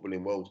of the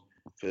footballing world,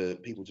 for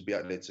people to be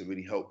out there to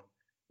really help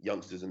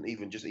youngsters and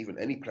even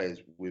any players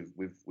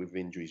with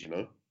injuries, you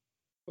know.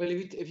 Well,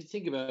 if you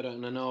think about it,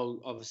 and I know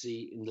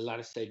obviously in the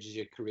latter stages of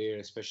your career,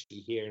 especially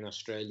here in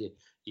Australia,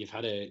 you've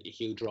had a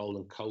huge role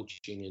in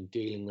coaching and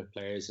dealing with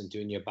players and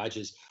doing your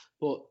badges.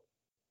 But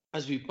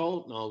as we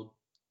both know,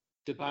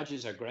 the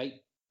badges are great,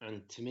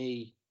 and to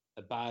me,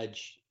 a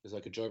badge is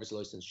like a driver's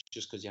license.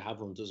 Just because you have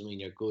one doesn't mean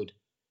you're good.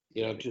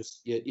 You know,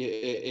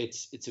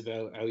 it's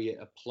about how you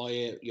apply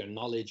it, your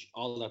knowledge,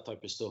 all that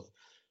type of stuff.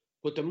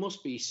 But there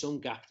must be some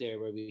gap there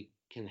where we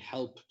can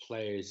help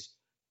players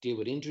deal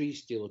with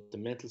injuries, deal with the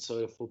mental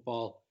side of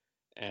football,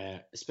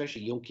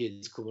 especially young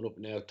kids coming up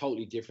now,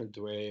 totally different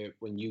to where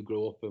when you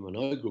grew up and when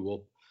I grew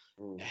up.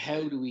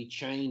 How do we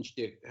change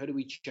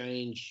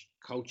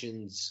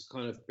coaching's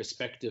kind of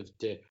perspective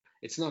to,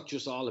 it's not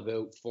just all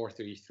about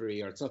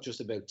 4-3-3, or it's not just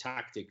about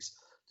tactics.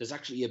 There's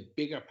actually a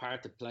bigger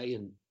part to play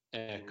in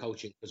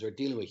coaching, because we're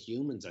dealing with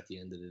humans at the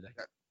end of the day.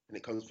 And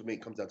it comes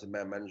down to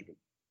man management.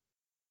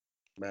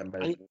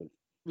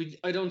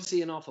 I don't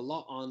see an awful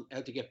lot on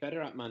how to get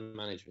better at man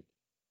management.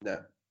 No,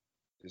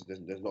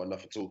 there's not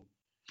enough at all.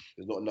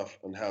 There's not enough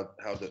on how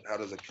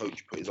does a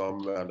coach put his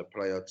arm around a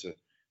player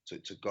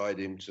to guide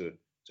him, to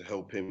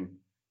help him,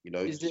 you know.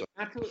 Is it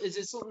natural? Is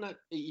it something that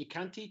you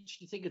can teach?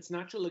 Do you think it's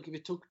natural? Like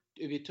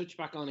if you touch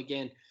back on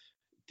again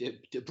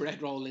the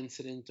bread roll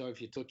incident, or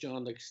if you touch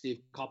on like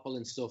Steve Coppell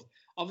and stuff,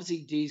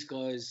 obviously these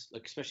guys,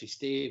 like especially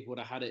Steve, would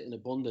have had it in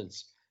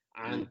abundance,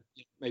 and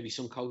maybe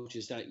some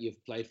coaches that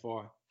you've played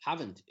for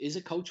haven't. Is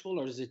it coachable,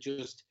 or is it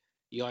just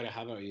you either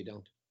have it or you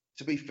don't?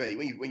 To be fair,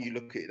 when you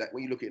look at it that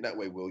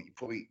way, Will, it's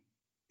probably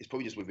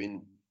just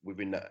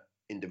within that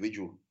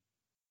individual.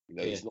 You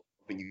know, It's not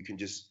something you can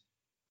just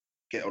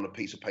get on a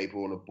piece of paper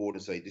or on a board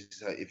and say, this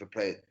is how, if a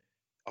player.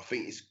 I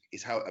think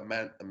it's how a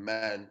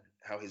man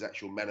how his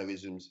actual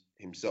mannerisms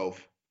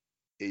himself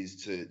is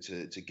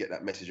to get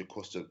that message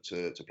across to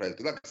players.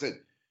 Because like I said,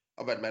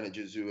 I've had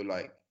managers who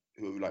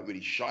are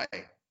really shy,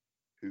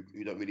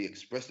 who don't really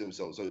express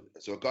themselves.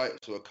 So a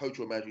coach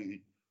or a manager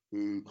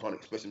who can't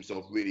express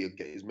himself really and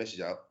get his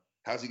message out,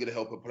 how's he going to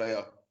help a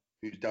player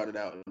who's down and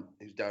out?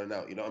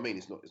 You know what I mean?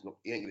 It's not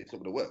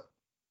going to work.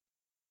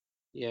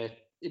 Yeah,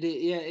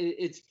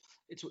 it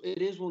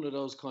is one of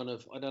those kind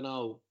of, I don't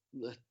know.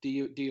 Do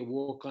you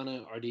work on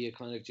it, or do you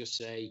kind of just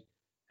say,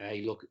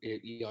 hey, look,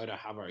 you either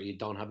have it or you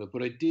don't have it?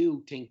 But I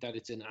do think that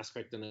it's an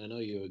aspect, and I know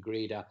you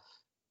agree, that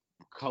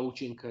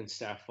coaching can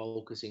start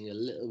focusing a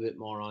little bit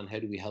more on how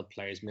do we help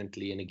players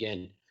mentally, and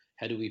again,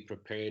 how do we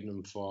prepare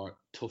them for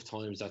tough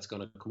times that's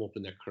going to come up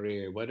in their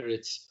career, whether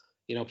it's,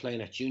 you know,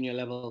 playing at junior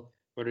level,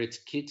 whether it's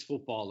kids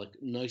football, like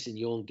nice and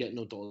young, getting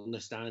them to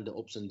understand the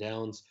ups and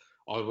downs,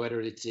 or whether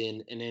it's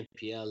in an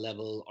NPL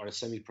level or a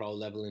semi-pro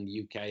level in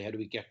the UK. How do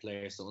we get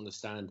players to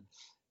understand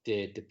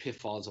the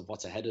pitfalls of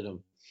what's ahead of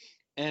them?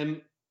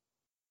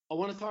 I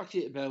want to talk to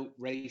you about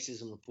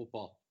racism in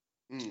football.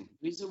 The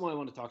reason why I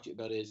want to talk to you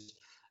about it is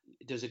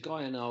there's a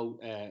guy I know,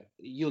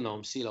 you'll know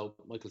him, CeeLo,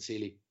 Michael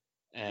Seeley.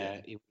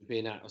 He's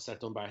been at us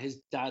at Dunbar.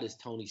 His dad is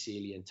Tony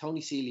Seeley, and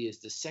Tony Seeley is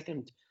the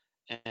second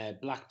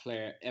black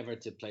player ever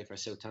to play for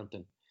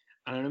Southampton.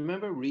 And I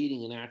remember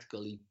reading an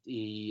article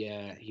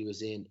he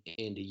was in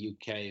the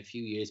UK a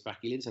few years back.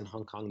 He lives in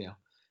Hong Kong now.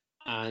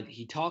 And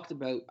he talked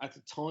about, at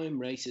the time,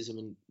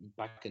 racism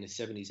back in the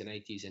 70s and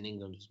 80s in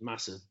England was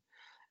massive.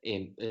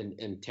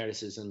 in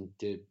terraces and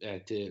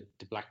the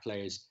black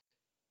players.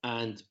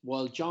 And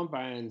while John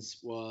Barnes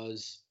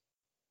was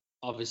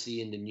obviously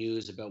in the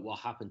news about what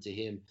happened to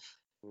him,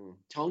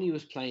 Tony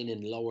was playing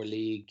in lower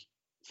league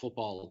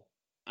football,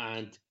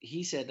 and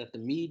he said that the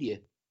media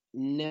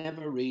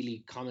never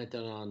really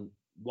commented on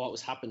what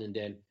was happening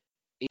then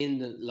in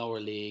the lower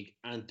league,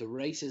 and the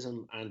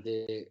racism and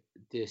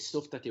the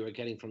stuff that they were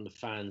getting from the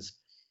fans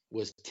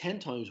was 10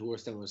 times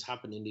worse than was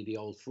happening in the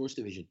old First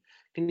Division.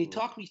 Can you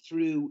talk me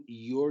through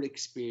your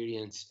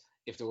experience,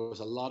 if there was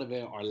a lot of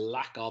it or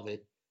lack of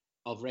it,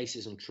 of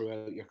racism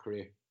throughout your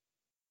career?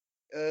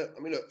 I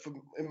mean, look,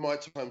 in my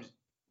times,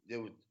 there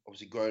was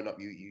obviously growing up,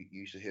 you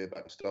used to hear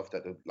about the stuff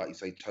that, like you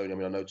say, Tony. I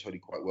mean, I know Tony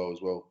quite well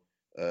as well.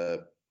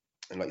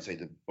 And like you say,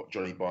 the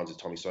Johnny Barnes has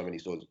told me so many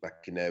stories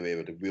back in their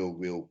era, the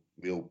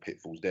real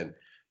pitfalls then.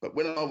 But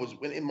when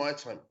in my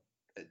time,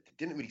 I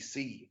didn't really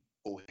see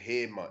or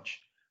hear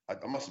much.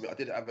 I must admit, I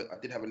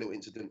did have a little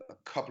incident, a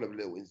couple of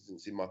little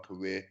incidents in my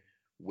career,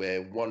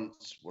 where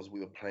once we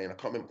were playing, I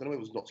don't know if it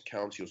was Notts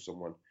County or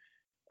someone,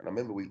 and I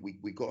remember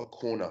we got a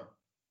corner,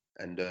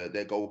 and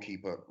their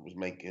goalkeeper was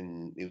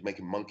making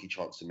monkey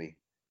chants to me,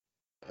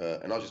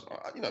 and I was just,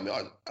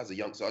 as a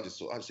youngster, I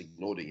just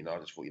ignored it, I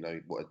just thought,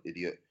 what an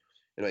idiot.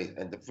 Anyway,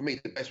 and for me,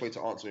 the best way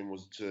to answer him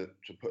was to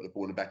put the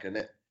ball in the back of the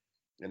net,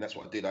 and that's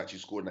what I did. I actually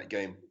scored in that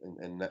game,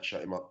 and that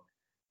shut him up.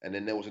 And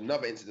then there was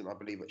another incident, I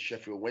believe, at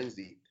Sheffield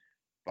Wednesday.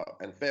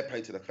 And fair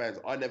play to the fans,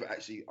 I never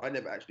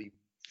actually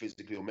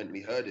physically or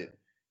mentally heard it.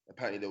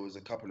 Apparently, there was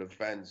a couple of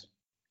fans,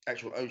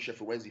 actual own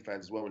Sheffield Wednesday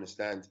fans as well, in the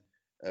stand.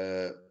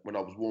 When I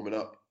was warming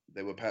up,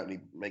 they were apparently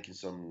making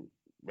some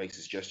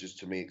racist gestures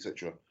to me,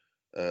 etc.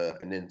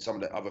 And then some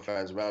of the other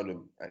fans around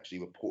them actually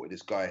reported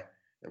this guy.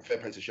 And fair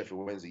play to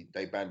Sheffield Wednesday,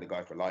 they banned the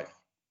guy for life.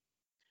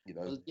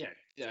 Well, yeah,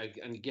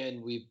 and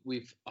again,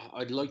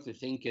 I'd like to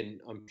think,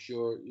 and I'm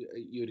sure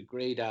you'd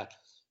agree that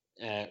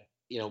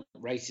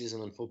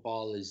racism in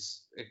football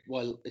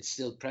while it's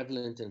still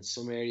prevalent in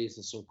some areas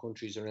in some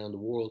countries around the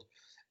world,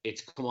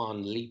 it's come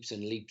on leaps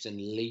and leaps and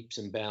leaps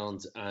and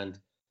bounds. And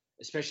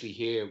especially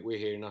we're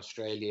here in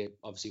Australia,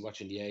 obviously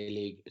watching the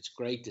A-League. It's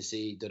great to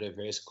see the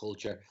diverse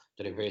culture,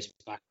 the diverse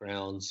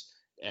backgrounds,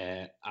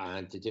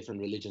 and the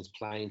different religions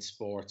playing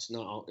sports.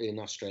 Not in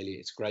Australia,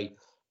 it's great.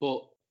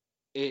 But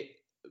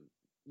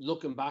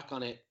looking back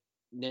on it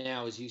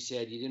now, as you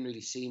said, you didn't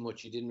really see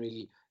much, you didn't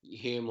really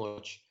hear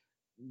much.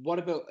 What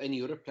about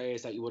any other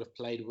players that you would have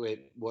played with,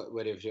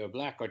 whether if you're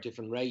black or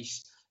different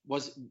race?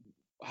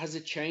 Has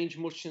it changed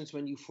much since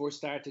when you first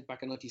started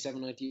back in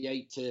 97,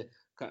 98 to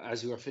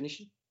as you were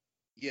finishing?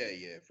 Yeah,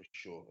 for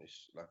sure.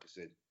 It's like I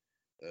said,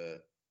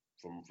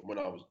 from when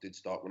I was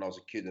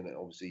a kid, and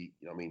obviously,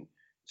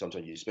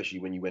 sometimes, especially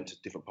when you went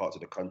to different parts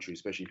of the country,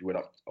 especially if you went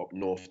up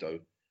north, though,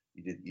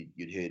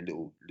 you'd hear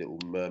little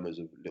murmurs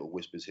of little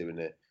whispers here and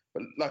there.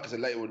 But like I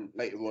said, later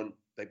on,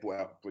 they brought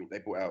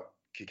out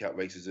kick out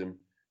racism.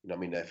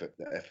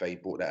 The FA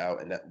brought that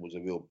out, and that was a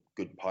real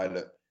good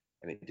pilot,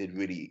 and it did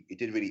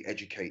really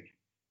educate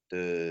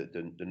the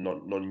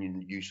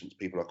non-nuisance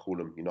people, I call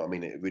them.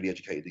 It really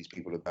educated these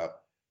people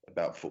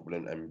about football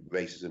and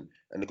racism.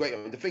 And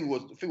the thing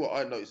what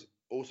I noticed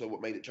also,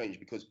 what made it change,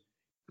 because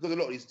a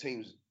lot of these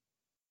teams,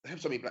 they have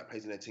so many black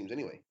players in their teams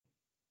anyway.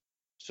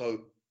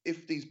 So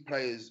if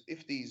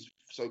these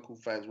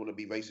so-called fans want to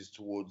be racist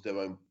towards their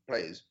own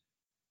players,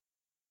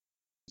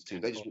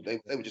 they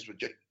would just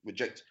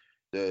reject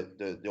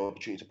the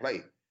opportunity to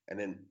play. And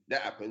then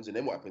that happens, and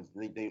then what happens?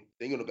 Then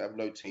you're not gonna have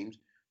no teams.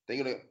 Then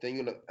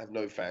you're gonna have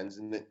no fans.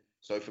 And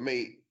so for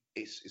me,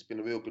 it's been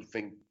a real good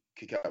thing.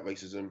 Kick out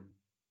racism.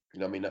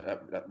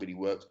 That really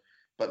worked.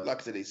 But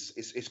like I said,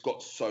 it's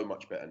got so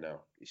much better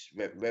now. It's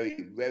very,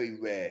 very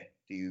rare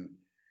do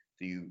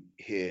you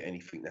hear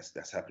anything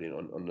that's happening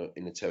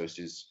in the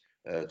terraces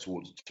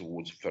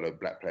towards fellow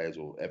black players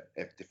or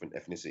different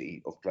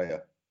ethnicity of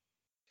player.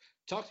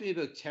 Talk to me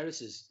about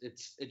terraces.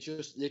 It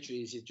just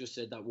literally, as you just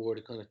said that word,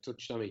 it kind of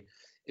touched on me.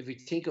 If we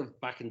think of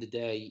back in the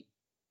day,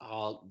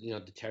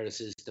 the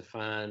terraces, the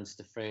fans,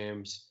 the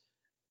firms,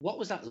 what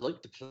was that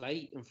like to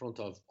play in front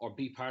of or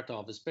be part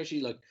of,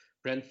 especially like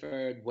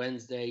Brentford,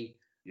 Wednesday,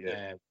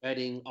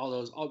 Reading, all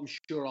those? I'm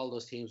sure all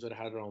those teams would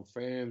have had their own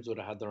firms, would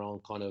have had their own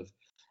kind of,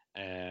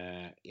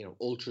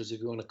 ultras, if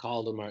you want to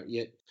call them,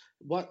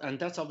 and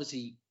that's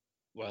obviously,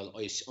 well,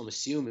 I'm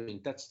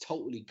assuming that's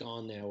totally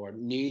gone now, or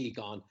nearly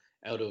gone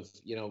out of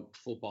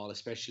football,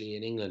 especially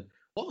in England.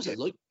 What was it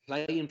like to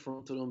play in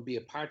front of them, be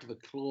a part of a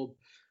club?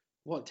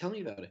 Tell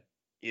me about it.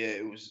 Yeah,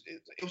 it was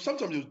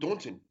sometimes it was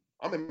daunting.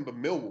 I remember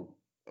Millwall.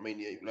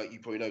 Like you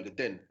probably know, the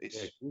Den.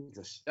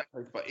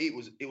 But it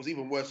was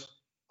even worse.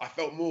 I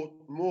felt more.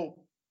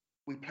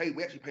 We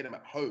actually played them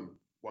at home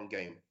one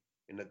game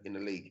in the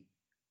league,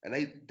 and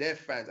their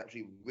fans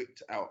actually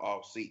ripped out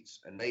our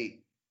seats, and they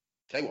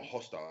were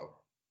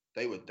hostile.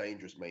 They were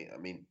dangerous, mate.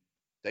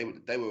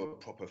 They were a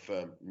proper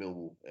firm,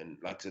 Millwall, and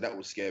like I said, that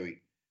was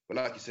scary. But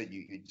like you said,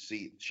 you'd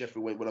see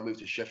Sheffield. When I moved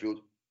to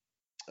Sheffield,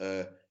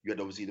 you had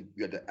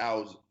the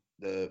Owls,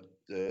 the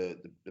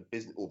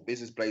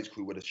business Blades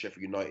crew were the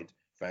Sheffield United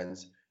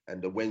fans,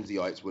 and the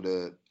Wednesdayites were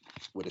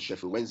the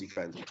Sheffield Wednesday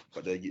fans.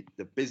 But the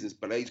business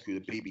Blaze crew,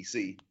 the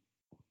BBC,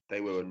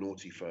 they were a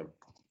naughty firm.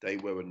 They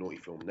were a naughty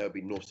firm. They would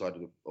be north side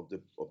of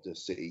the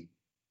city,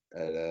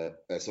 and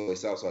sorry,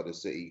 south side of the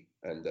city,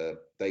 and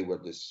they were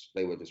just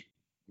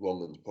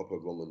wrong uns, proper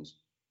wrong uns.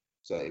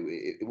 So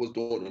it was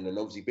daunting, and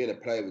obviously being a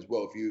player as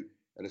well,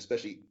 and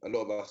especially a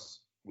lot of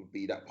us would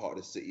be that part of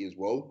the city as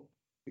well,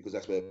 because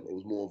that's where it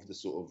was more of the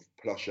sort of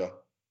plusher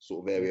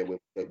sort of area where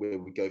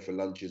we go for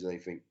lunches and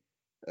everything.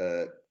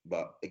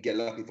 But again,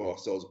 luckily for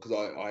ourselves, because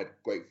I had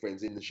great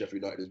friends in the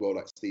Sheffield United as well,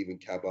 like Stephen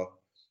Cabba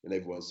and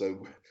everyone.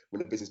 So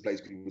when the business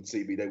players would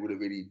see me, they wouldn't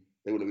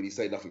really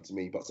say nothing to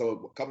me. But a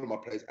couple of my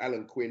players,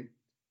 Alan Quinn,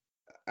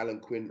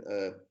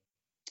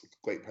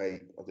 great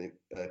play, I think,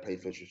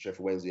 played for Sheffield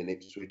Wednesday and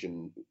Ipswich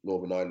and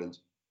Northern Ireland,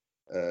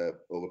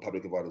 or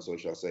Republic of Ireland, so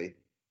shall I say.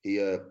 He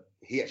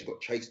actually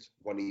got chased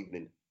one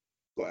evening,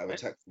 got out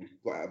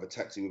of a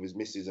taxi with his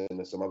missus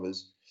and some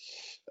others,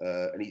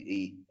 and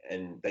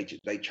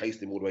they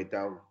chased him all the way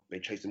down. They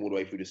chased him all the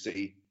way through the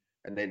city,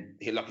 and then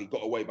he luckily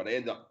got away. But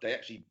they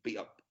actually beat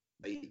up.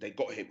 They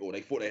got him, or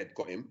they thought they had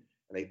got him,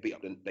 and they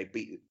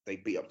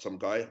beat up some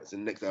guy. So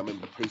the next day, I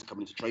remember the police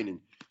coming into training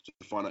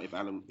to find out if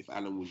Alan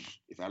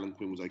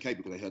Quinn was okay,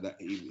 because they heard that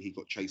he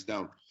got chased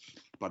down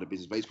by the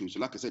business base group. So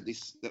like I said,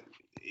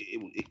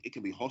 it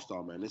can be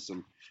hostile, man. There's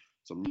some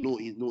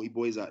naughty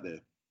boys out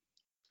there.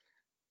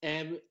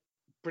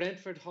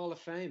 Brentford Hall of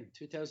Fame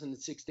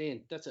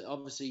 2016. That's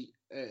obviously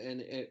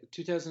in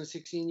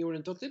 2016 you were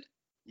inducted?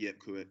 Yeah,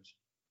 correct.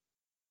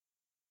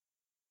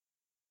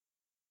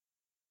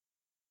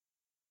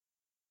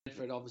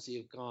 Brentford obviously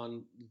have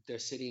gone, they're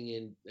sitting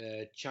in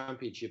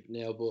Championship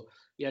now, but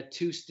you had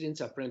 2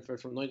 stints at Brentford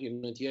from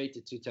 1998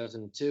 to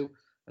 2002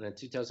 and then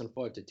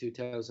 2005 to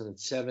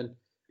 2007.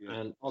 Yeah.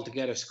 And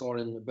altogether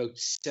scoring about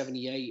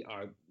 78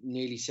 or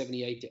nearly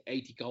 78 to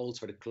 80 goals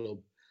for the club.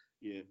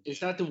 Yeah. Is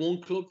that the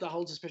one club that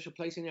holds a special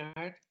place in your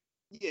heart?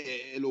 Yeah,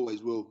 it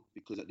always will,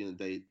 because at the end of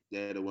the day,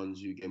 they're the ones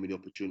who gave me the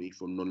opportunity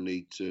from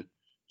non-league to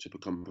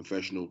become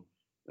professional.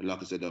 And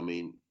like I said,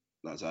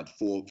 I had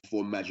four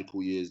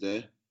magical years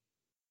there.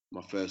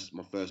 My first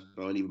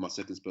spell, and even my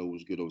second spell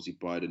was good, obviously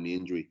prior to the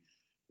injury.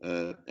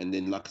 And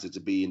then, like I said,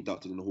 to be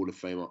inducted in the Hall of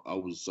Fame, I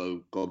was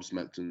so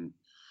gobsmacked and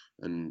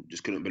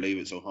just couldn't believe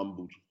it, so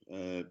humbled.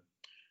 When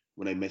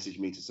they messaged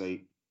me to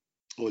say,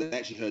 they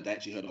actually heard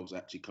I was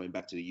actually coming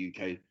back to the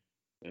UK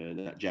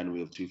in that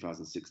January of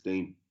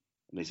 2016.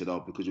 And they said,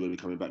 because you're going to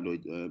be coming back,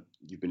 Lloyd,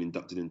 you've been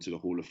inducted into the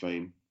Hall of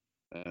Fame.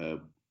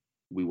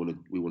 We want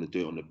to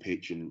do it on the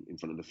pitch and in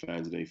front of the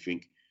fans and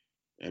everything.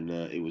 And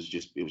it was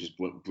just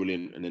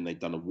brilliant. And then they've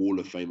done a Wall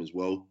of Fame as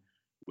well,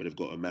 where they've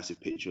got a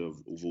massive picture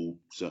of all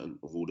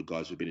the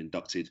guys who've been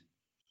inducted.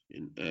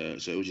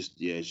 So it was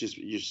it's just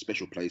a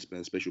special place,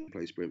 man. Special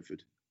place,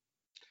 Brentford.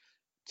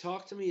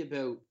 Talk to me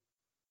about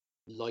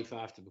life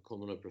after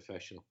becoming a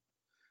professional,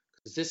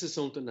 because this is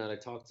something that I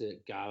talked to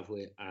Gav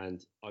with,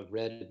 and I've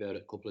read about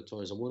it a couple of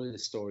times. And one of the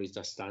stories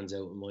that stands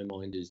out in my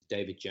mind is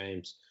David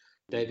James.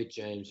 David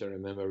James, I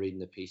remember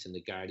reading a piece in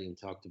The Guardian,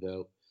 talked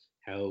about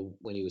how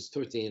when he was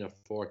 13 or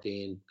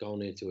 14,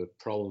 going into a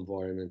pro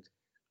environment,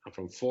 and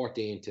from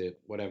 14 to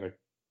whatever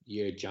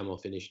year Jamo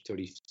finished,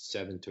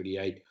 37,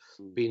 38,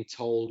 being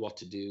told what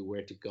to do,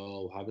 where to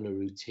go, having a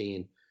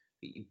routine,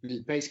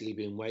 basically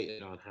being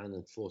waited on hand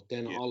and foot.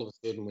 Then all of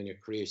a sudden, when your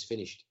career's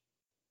finished,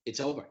 it's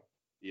over.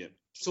 Yeah.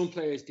 Some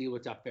players deal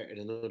with that better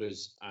than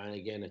others. And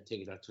again, I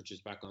think that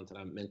touches back onto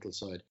that mental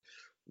side.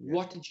 Yeah.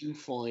 What did you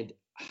find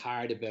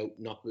hard about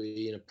not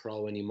being a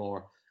pro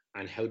anymore,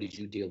 and how did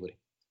you deal with it?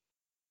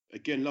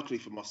 Again, luckily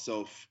for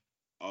myself,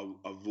 I've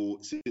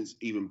since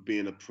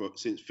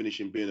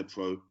finishing being a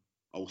pro,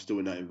 I was still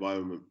in that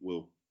environment.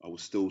 Will, I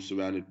was still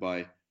surrounded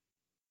by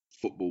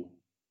football.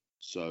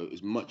 So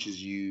as much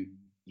as you've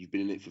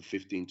been in it for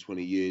 15,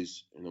 20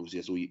 years, and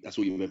obviously that's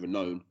all you've ever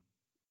known.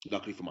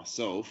 Luckily for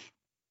myself,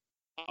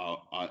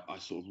 I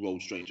sort of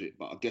rolled straight into it.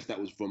 But I guess that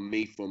was from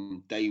me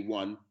from day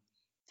one.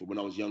 From when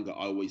I was younger,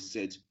 I always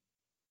said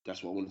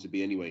that's what I wanted to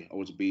be anyway. I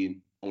wanted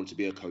to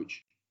be a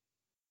coach.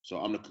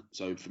 So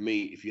so for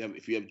me, if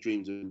you have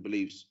dreams and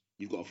beliefs,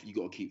 you've got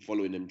to keep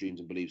following them dreams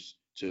and beliefs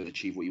to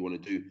achieve what you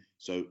want to do.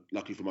 So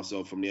luckily for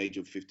myself, from the age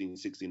of 15,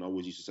 16, I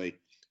always used to say,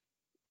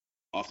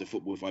 after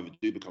football, if I ever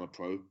do become a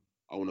pro,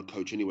 I want to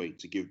coach anyway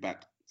to give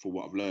back for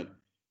what I've learned.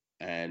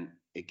 And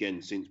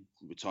again, since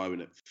retiring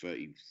at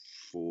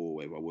 34,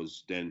 wherever I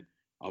was then,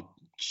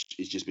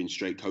 it's just been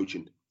straight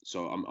coaching.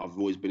 So I've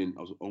always been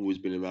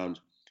around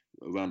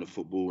the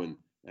football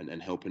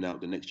and helping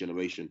out the next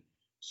generation.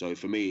 So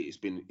for me, it's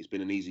been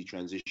an easy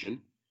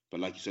transition. But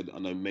like you said, I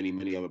know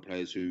many other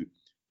players who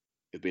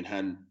have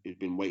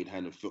been weighted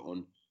hand and foot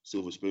on,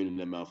 silver spoon in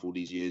their mouth all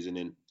these years, and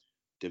then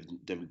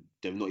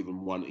they've not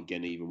even won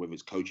again, even whether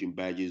it's coaching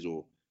badges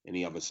or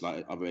any other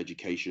other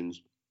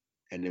educations.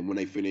 And then when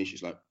they finish,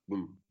 it's like,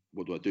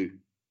 what do I do?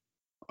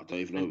 I don't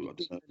even know.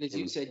 As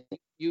you said,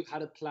 you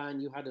had a plan,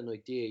 you had an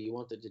idea, you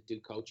wanted to do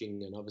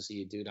coaching, and obviously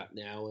you do that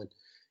now, and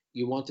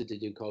you wanted to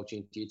do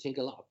coaching. Do you think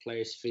a lot of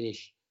players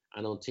finish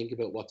and don't think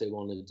about what they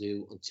want to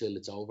do until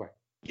it's over?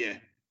 Yeah,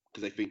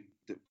 because they think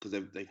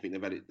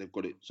they've had it, they've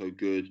got it so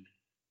good.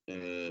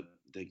 They,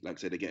 like I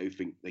said, they get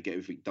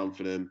everything done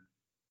for them,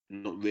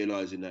 not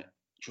realizing that.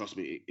 Trust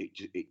me,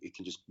 it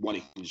can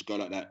just go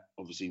like that.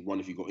 Obviously,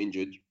 if you got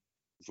injured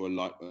for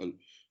a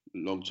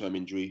long-term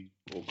injury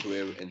or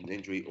career-ending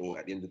injury, or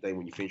at the end of the day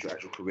when you finish your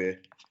actual career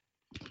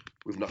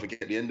with nothing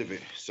at the end of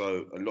it.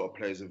 So a lot of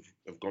players have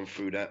gone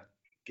through that.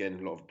 Again,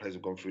 a lot of players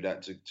have gone through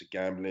that to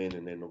gambling,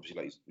 and then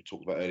obviously, like we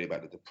talked about earlier,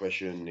 about the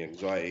depression, the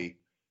anxiety.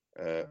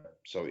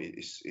 So it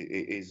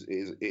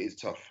is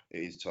tough.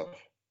 It is tough.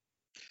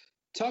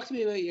 Talk to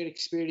me about your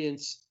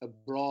experience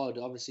abroad.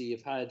 Obviously,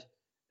 you've had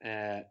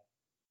a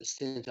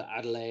stint at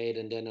Adelaide,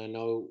 and then I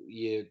know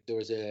there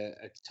was a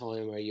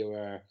time where you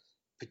were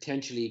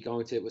potentially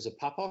going to, was it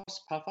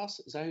Paphos?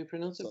 Paphos? Is that how you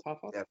pronounce it?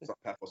 Paphos? Yeah, it's like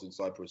Paphos in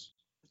Cyprus.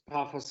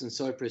 Paphos in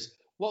Cyprus.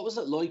 What was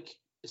it like,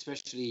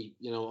 especially,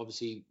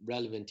 obviously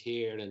relevant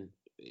here and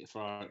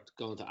for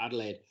going to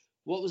Adelaide?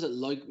 What was it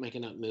like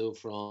making that move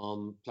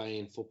from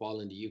playing football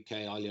in the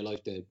UK all your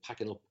life to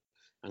packing up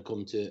and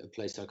come to a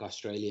place like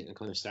Australia and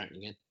kind of starting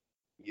again?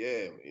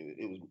 Yeah,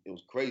 it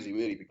was crazy,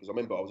 really, because I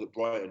remember I was at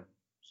Brighton.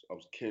 I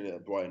was killing it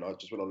at Brighton. I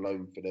just went on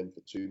loan for them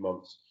for 2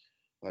 months.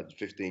 I had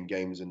 15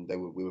 games, and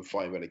we were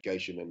fighting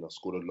relegation, and I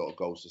scored a lot of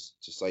goals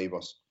to save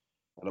us.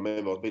 And I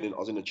remember I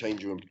was in the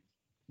change room,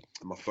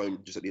 and my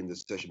phone, just at the end of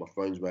the session, my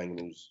phone's rang, and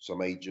there was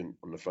some agent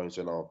on the phone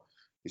saying, "Oh,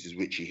 this is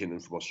Richie Hinton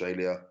from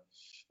Australia.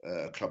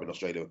 A club in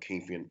Australia,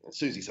 keen for you." And as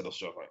soon as he said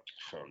Australia, I was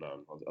like, "Oh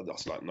no!" I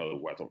was like, "No,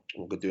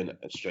 I'm good doing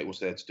that straight. What's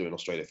there to do in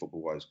Australia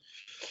football wise?"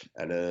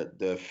 And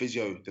the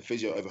physio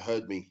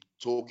overheard me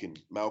talking,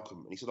 Malcolm,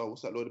 and he said, "Oh,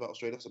 what's that, Lloyd, about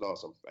Australia?" I said, "Oh,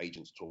 some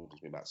agents talking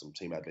to me about some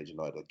team Adelaide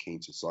United are keen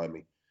to sign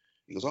me."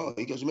 He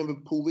goes, "Remember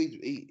Paul Reed?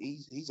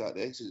 He's out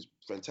there." He says, "It's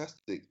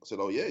fantastic." I said,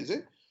 "Oh yeah, is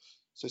it?"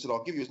 So he said,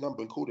 "I'll give you his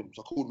number," and called him.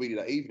 So I called Reedy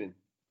that evening,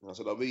 and I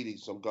said, "Oh, Reedy,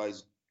 some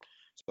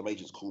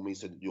agents called me,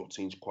 said your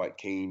team's quite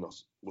keen.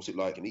 What's it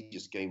like?" And he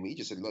just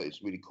said, "Look,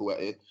 it's really cool out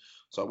here."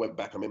 So I went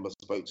back. I remember I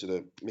spoke to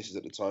the missus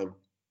at the time,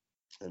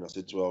 and I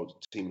said to her, "Oh, the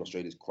team in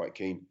Australia is quite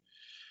keen.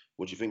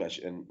 What do you think?"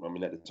 Actually, and I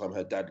mean, at the time,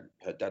 her dad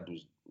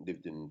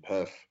lived in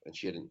Perth, and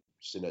she hadn't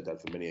seen her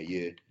dad for many a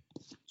year.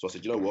 So I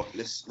said, "You know what?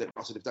 I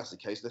said, if that's the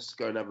case, let me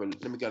go and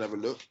have a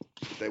look.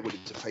 If they're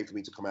willing to pay for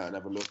me to come out and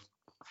have a look,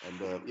 and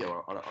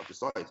I'll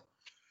decide,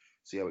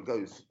 see how it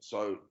goes."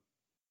 So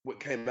what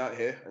came out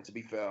here, and to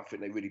be fair, I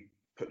think they really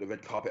put the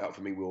red carpet out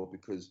for me, Will,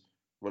 because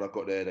when I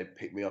got there, they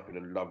picked me up in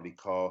a lovely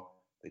car.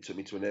 They took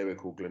me to an area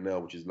called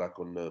Glenelg, which is like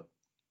on the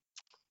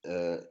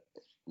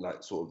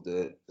like sort of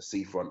the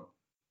seafront,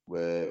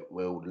 where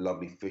all the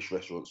lovely fish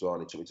restaurants are.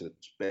 And they took me to the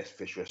best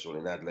fish restaurant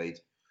in Adelaide,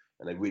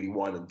 and they really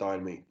wine and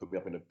dine me, put me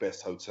up in the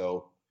best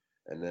hotel.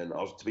 And then I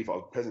was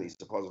pleasantly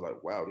surprised. I was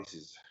like, "Wow, this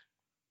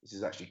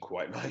is actually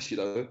quite nice,"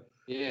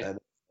 Yeah. And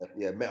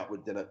then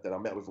I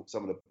met with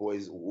some of the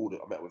boys.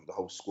 I met with the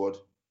whole squad,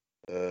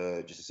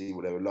 just to see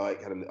what they were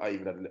like. I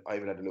even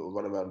had a little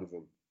run around with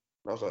them.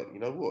 And I was like, "You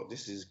know what?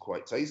 This is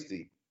quite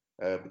tasty,"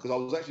 because I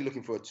was actually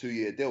looking for a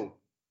 2-year deal.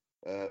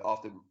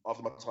 After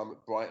my time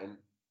at Brighton,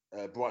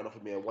 Brighton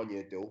offered me a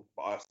 1-year deal,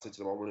 but I said to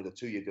them I wanted a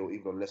 2-year deal,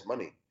 even on less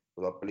money,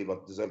 because I believe I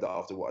deserved that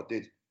after what I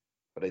did.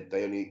 But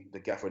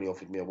the gaffer only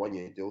offered me a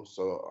 1-year deal,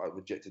 so I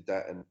rejected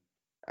that, and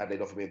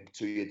Adelaide offered me a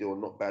 2-year deal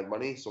and not bad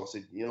money. So I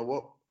said, "You know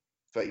what?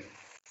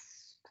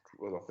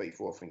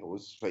 34, I think it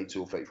was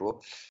 32 or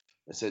 34."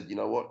 I said, "You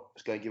know what?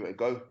 Let's go and give it a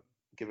go,"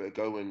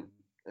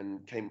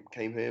 and came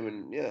here,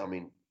 and yeah, I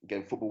mean,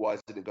 again, football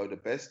wise, didn't go the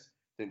best,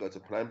 didn't go to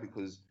plan,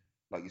 because,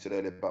 like you said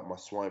earlier about my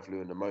swine flu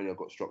and pneumonia, I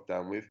got struck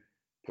down with,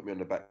 put me on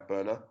the back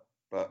burner.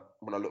 But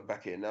when I look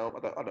back at it now,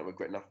 I don't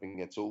regret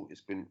nothing at all.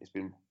 It's been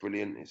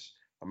brilliant.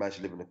 I'm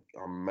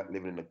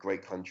living in a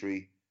great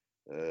country.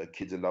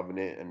 Kids are loving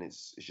it, and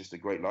it's just a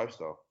great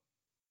lifestyle.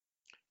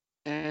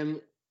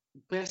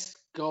 Best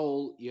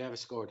goal you ever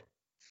scored?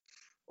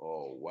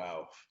 Oh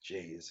wow,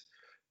 jeez.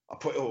 I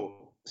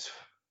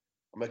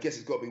guess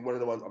it's got to be one of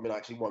the ones. I mean, I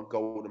actually won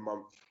goal of the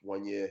month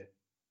one year,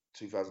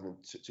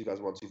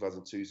 2001,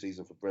 2002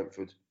 season for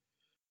Brentford.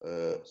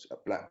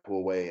 At Blackpool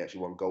away,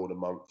 actually won goal of the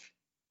month,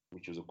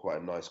 which was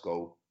quite a nice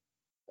goal.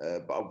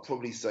 But I'll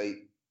probably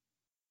say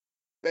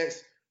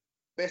best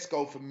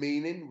goal for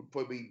meaning would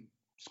probably be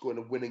scoring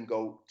a winning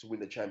goal to win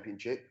the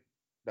championship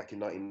back in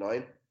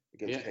 '99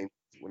 against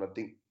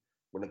Cambridge,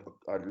 when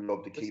I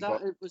lobbed the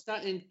keeper. Was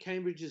that in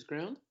Cambridge's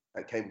ground?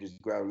 At Cambridge's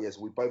ground, yes.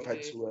 We both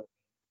had to.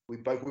 We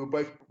were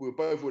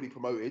both already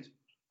promoted,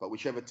 but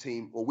whichever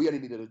team, or we only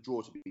needed a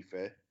draw, to be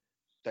fair.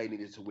 They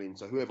needed to win,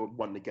 so whoever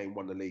won the game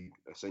won the league,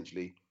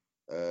 essentially.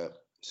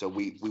 So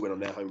we went on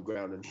their home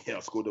ground, and I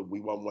scored. We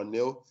won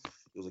 1-0.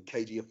 It was a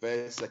cagey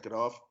affair. Second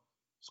half,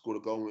 scored a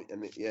goal,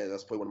 and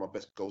that's probably one of my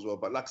best goals as well.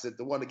 But like I said,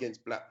 the one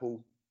against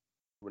Blackpool,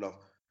 when I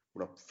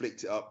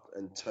flicked it up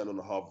and turned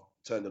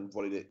and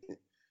volleyed it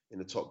in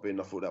the top bin,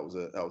 I thought that was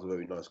a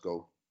very nice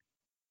goal.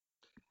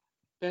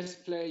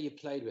 Best player you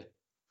played with?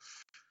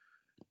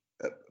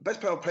 Best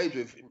player I played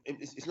with.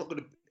 It's not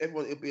going to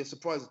everyone. It'll be a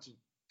surprise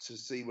to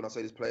see when I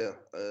say this player.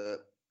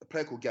 A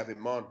player called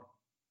Gavin Mann.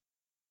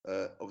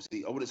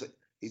 Obviously, I wouldn't say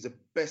he's the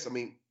best. I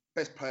mean,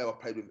 best player I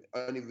played with.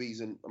 Only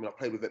reason, I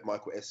played with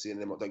Michael Essien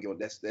and them. Don't get me wrong,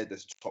 they're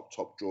just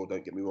top draw.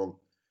 Don't get me wrong,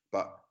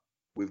 but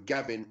with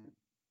Gavin,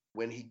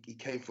 when he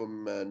came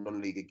from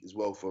non-league as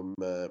well, from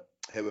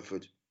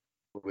Hereford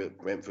with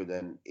Brentford,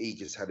 and he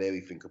just had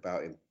everything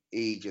about him.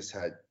 He just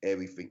had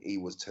everything. He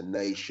was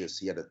tenacious.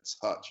 He had a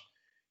touch.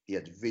 He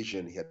had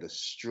vision. He had a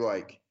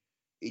strike.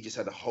 He just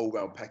had a whole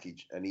round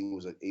package, and he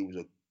was a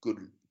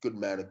good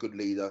man, a good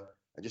leader,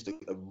 and just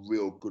a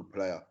real good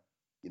player.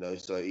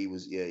 So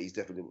he's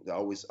definitely. I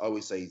always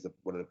say he's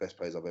one of the best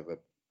players I've ever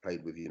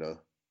played with.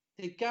 Did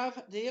he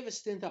have a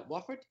stint at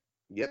Watford?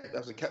 Yep, that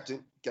was the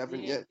captain,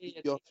 Gavin. Yeah,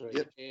 that's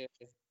right.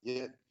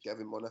 Yeah,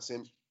 Gavin Mon, that's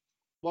him.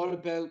 What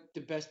about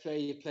the best player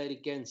you played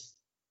against?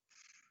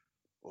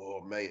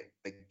 Oh, mate,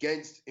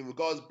 in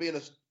regards to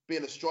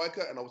being a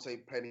striker, and I would say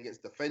playing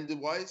against defender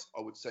wise,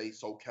 I would say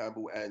Sol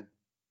Campbell and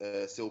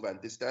Sylvain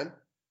Distin.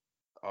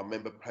 I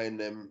remember playing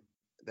them.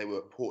 They were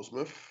at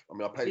Portsmouth.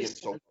 I played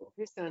against Sol.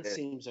 Distin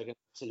seems like an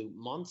absolute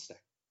monster.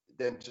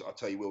 I'll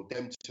tell you, Will,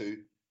 them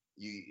two,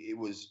 they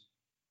were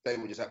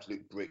just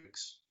absolute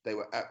bricks. They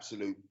were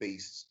absolute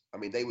beasts.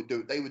 They would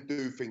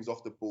do things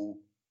off the ball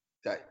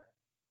that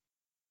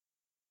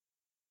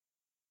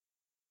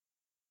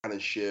Alan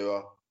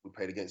Shearer, we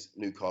played against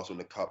Newcastle in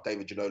the Cup,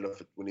 David Ginola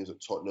when he was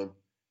at Tottenham,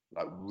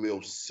 like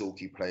real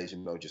silky players,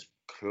 just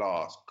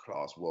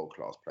world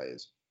class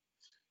players.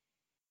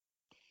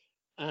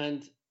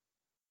 And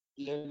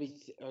let me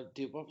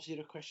what was the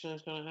other question I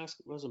was going to ask?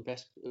 It wasn't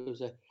best. It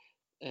was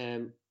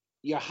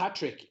your hat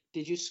trick.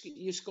 Did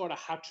you scored a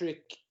hat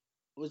trick?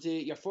 Was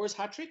it your first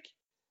hat trick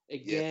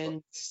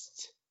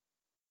against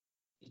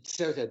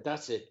Southend?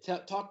 That's it.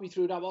 Talk me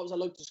through that. What was it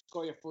like to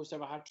score your first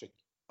ever hat trick?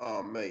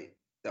 Oh, mate,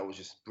 that was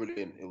just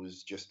brilliant. It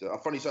was just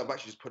funny. So I've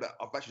actually just put it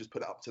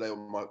up today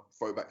on my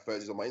Throwback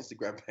Thursdays on my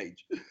Instagram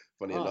page.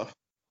 Funny enough.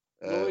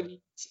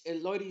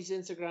 Lloyd's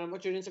Instagram.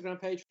 What's your Instagram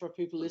page for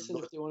people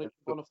listening if they want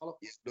to follow?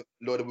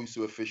 Lloyd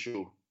Owusu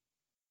official.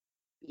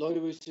 Lloyd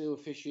Owusu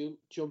official.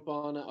 Jump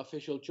on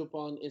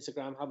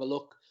Instagram. Have a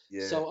look.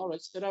 Yeah. So all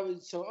right.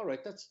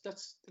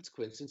 That's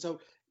coincidence. So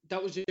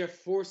that was your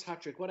first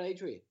hat trick. What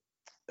age were you?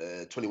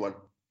 21.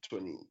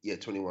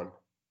 21.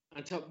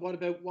 And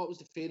what was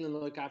the feeling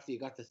like after you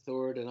got the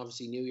third, and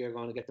obviously knew you were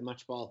going to get the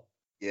match ball?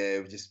 Yeah,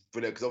 it was just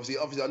brilliant because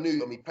obviously I knew.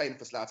 Playing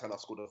for Slough, I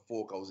scored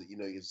 4 goals. It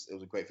was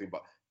a great thing.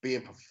 But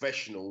being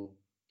professional,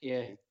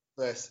 in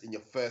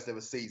your first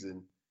ever season,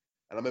 and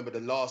I remember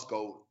the last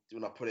goal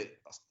when I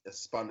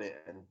spun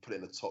it and put it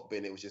in the top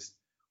bin. It was just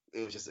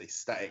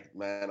ecstatic,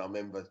 man. I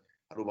remember I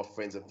had all my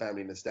friends and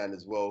family in the stand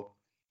as well,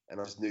 and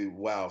I just knew,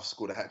 wow, I've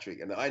scored a hat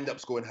trick. And I ended up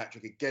scoring a hat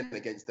trick again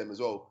against them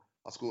as well.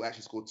 I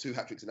actually scored 2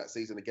 hat tricks in that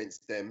season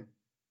against them.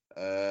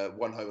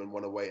 1 home and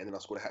 1 away, and then I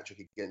scored a hat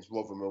trick against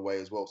Rotherham away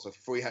as well. So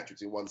 3 hat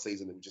tricks in one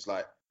season. It was just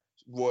like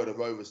Roy the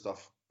Rover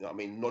stuff.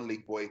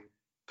 Non-league boy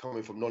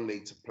coming from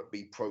non-league to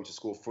be pro to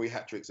score 3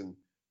 hat tricks and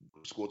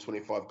score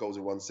 25 goals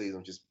in one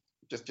season. Just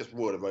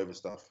Roy the Rover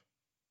stuff.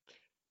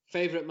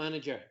 Favorite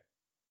manager?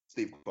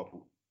 Steve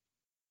Coppell.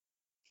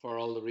 For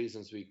all the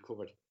reasons we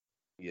covered.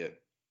 Yeah.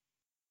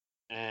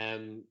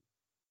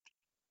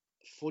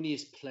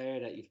 Funniest player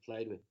that you've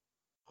played with?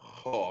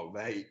 Oh,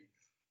 mate.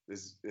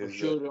 I'm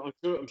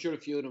sure a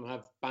few of them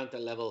have banter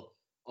level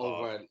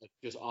over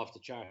just off the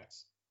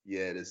charts.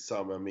 Yeah, there's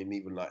some.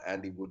 Even like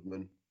Andy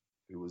Woodman,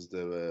 who was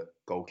the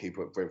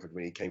goalkeeper at Brentford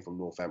when he came from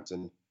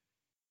Northampton.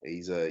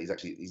 He's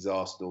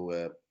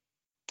Arsenal's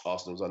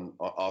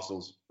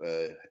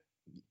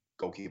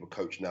goalkeeper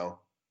coach now.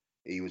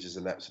 He was just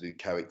an absolute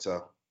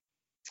character.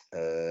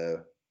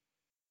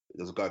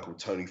 There's a guy called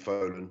Tony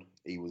Folan.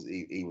 He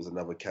was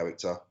another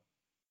character.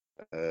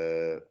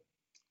 He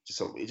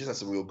just had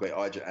some real great.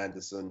 Ija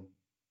Anderson.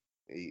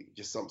 He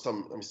just so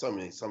many names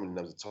at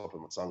the top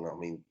of my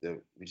tongue.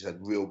 We just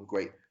had real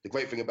great. The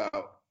great thing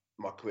about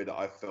my career that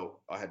I felt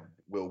I had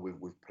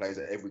with players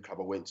at every club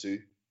I went to,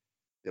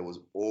 there was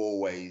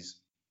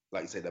always,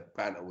 like you say, the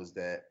banter was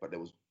there, but there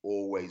was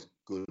always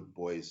good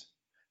boys.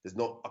 I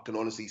can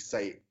honestly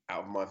say,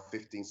 out of my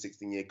 15,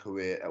 16-year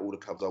career at all the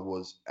clubs I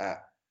was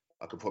at,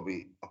 I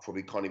probably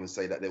can't even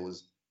say that there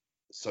was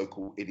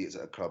so-called idiots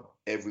at a club.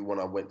 Everyone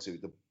I went to,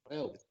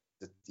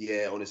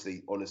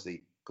 honestly,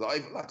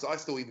 because I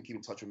still even keep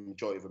in touch with the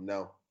majority of them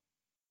now.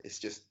 It's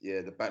just,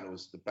 the banter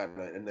was the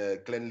banter.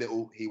 And Glenn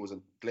Little,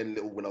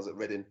 when I was at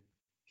Reading,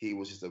 he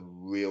was just a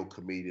real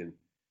comedian,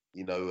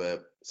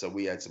 so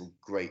I've had some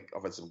great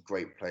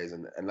players,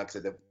 and like I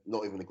said, they're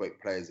not even the great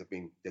players. They're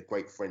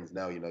great friends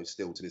now,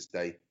 still to this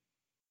day.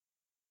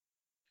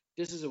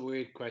 This is a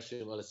weird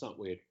question. Well, it's not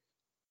weird.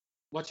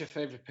 What's your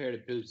favourite pair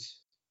of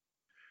boots?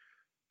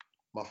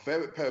 My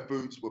favourite pair of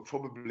boots were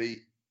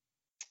probably,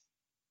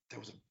 I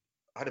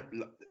had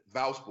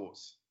Val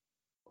Sports.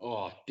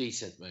 Oh,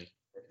 decent, mate.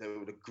 They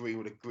were the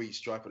green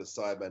stripe on the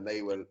side, man.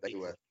 They were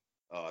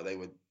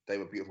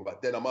beautiful.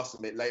 But then I must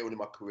admit, later on in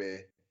my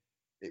career,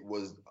 it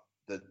was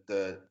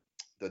the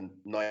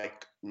Nike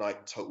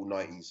Total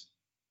 90s.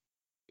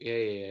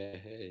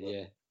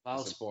 Yeah.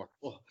 Val Sport.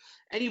 Oh.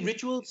 Any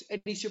rituals?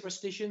 Any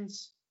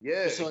superstitions?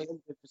 Yeah.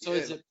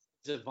 Besides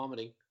the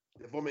vomiting.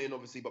 The vomiting,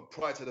 obviously, but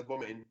prior to the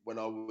vomiting, when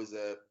I was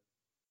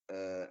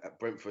at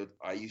Brentford,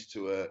 I used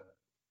to.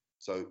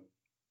 So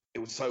it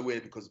was so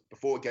weird because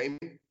before a game,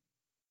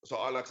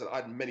 so like I said, I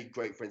had many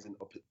great friends in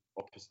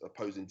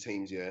opposing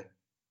teams, yeah.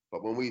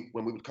 But when we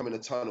would come in the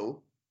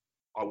tunnel,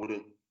 I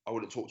wouldn't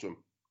talk to them.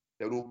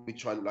 They would all be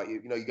trying, like,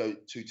 you go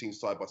two teams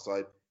side by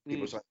side,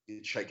 people trying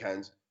to shake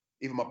hands.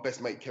 Even my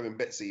best mate Kevin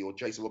Betsy or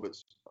Jason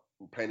Roberts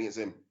playing against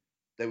him,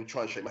 they would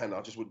try and shake my hand.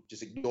 I just would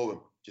ignore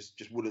them.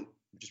 Just wouldn't.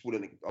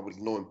 I would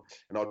ignore them,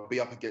 and I'd be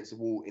up against the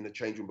wall in the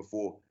change room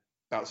before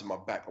bouncing my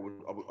back. I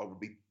would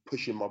be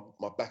pushing my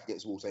back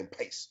against the wall, saying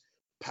pace,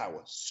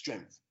 power,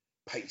 strength,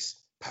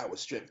 pace, power,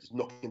 strength, just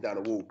knocking down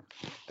the wall.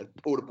 And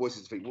all the boys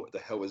would think, what the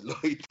hell is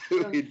Lloyd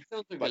doing?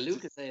 Sounds like a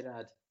Lucas-aid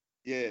ad.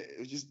 Yeah, it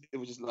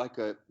was just like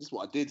just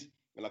what I did.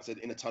 And like I said,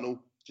 in a tunnel,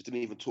 just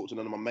didn't even talk to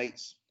none of my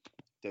mates.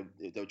 They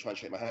would try and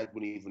shake my hand,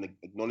 wouldn't even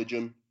acknowledge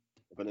them.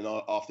 But then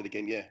after the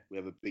game, yeah, we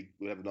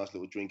have a nice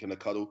little drink and a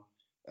cuddle.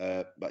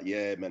 But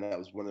yeah, man, that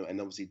was one of,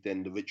 and obviously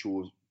then the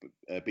ritual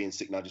of being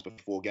sick now just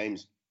before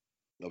games.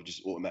 I would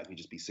just automatically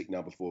just be sick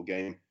now before a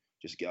game,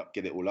 just get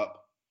it all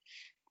up.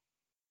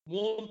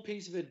 One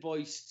piece of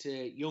advice to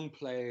young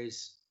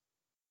players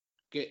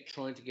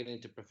trying to get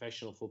into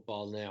professional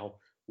football now,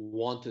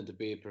 wanting to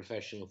be a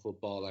professional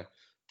footballer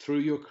through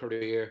your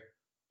career,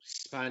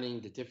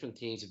 spanning the different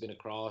teams you've been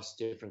across,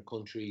 different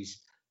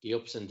countries, the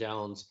ups and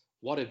downs.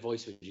 What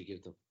advice would you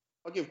give them?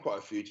 I'll give quite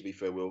a few, to be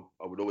fair, Will.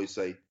 I would always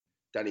say,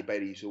 Danny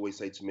Bailey used to always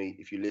say to me,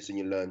 if you listen,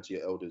 you learn to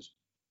your elders.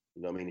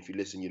 You know what I mean? If you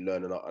listen, you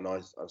learn. And I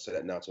say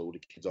that now to all the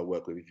kids I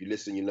work with. If you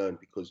listen, you learn,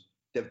 because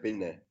they've been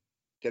there.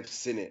 They've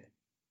seen it.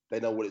 They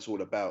know what it's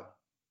all about.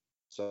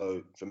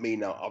 So for me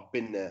now, I've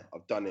been there.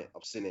 I've done it.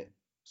 I've seen it.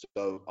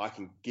 So I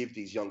can give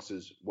these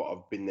youngsters what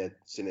I've been there,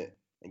 seen it,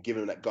 and give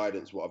them that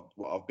guidance, what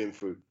I've been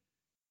through.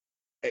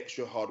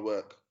 Extra hard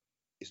work.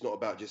 It's not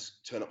about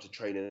just turn up to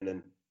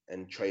training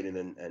and training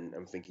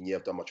and thinking, yeah,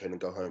 I've done my training,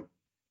 go home.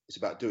 It's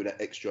about doing that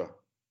extra.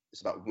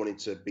 It's about wanting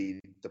to be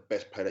the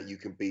best player that you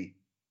can be.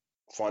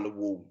 Find a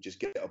wall, just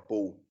get a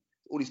ball.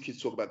 All these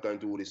kids talk about going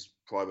to do all this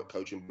private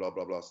coaching, blah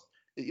blah blah.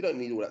 You don't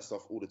need all that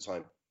stuff all the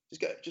time.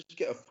 Just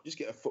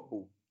get a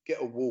football,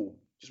 get a wall,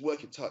 just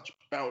work your touch,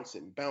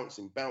 bouncing.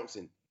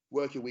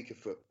 Work your weaker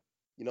foot.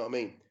 You know what I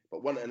mean?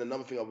 But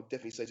another thing I would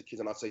definitely say to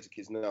kids, and I say to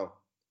kids now,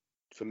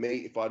 for me,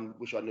 if I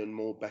wish I'd known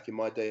more back in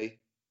my day,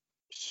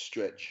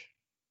 stretch.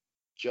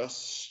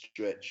 Just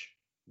stretch.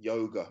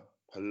 Yoga,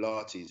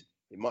 Pilates.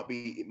 It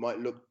might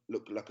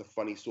look like a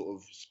funny sort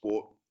of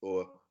sport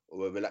or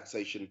a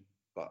relaxation,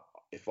 but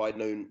if I'd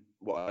known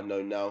what I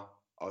know now,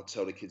 I'd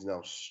tell the kids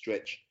now,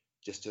 stretch,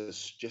 just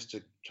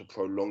to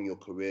prolong your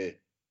career,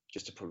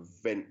 just to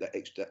prevent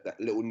that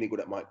little niggle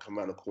that might come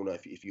around the corner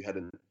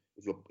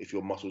if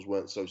your muscles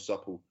weren't so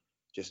supple.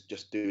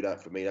 Just do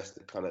that. For me, that's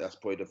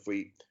probably the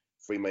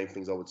three main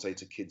things I would say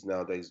to kids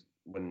nowadays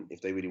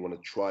if they really want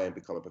to try and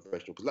become a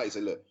professional. Because like you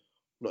say, look,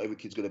 not every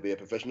kid's going to be a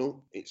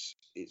professional. It's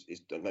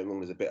don't get me wrong,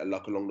 there's a bit of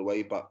luck along the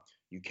way, but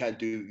you can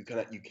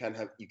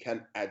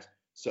add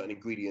certain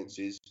ingredients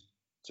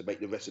to make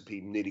the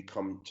recipe nearly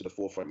come to the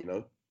forefront, you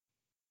know.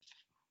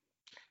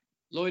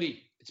 Lloydie,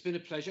 it's been a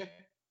pleasure.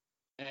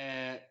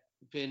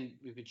 We've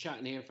been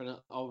chatting here for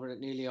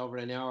nearly over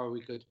an hour.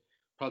 We could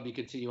probably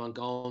continue on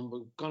going.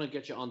 We're gonna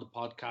get you on the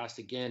podcast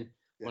again.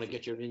 Want to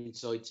get your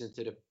insights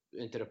into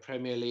the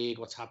Premier League,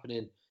 what's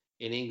happening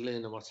in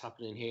England and what's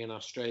happening here in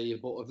Australia.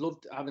 But I've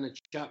loved having a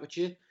chat with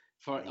you.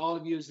 For all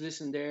of you who's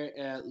listening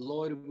there,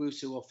 Lloyd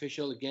Owusu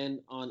official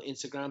again on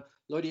Instagram.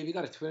 Lloydie, have you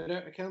got a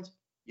Twitter account?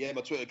 Yeah,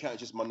 my Twitter account is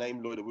just my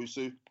name, Lloyd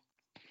Owusu.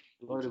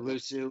 Lloyd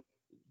Owusu.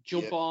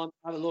 Jump on,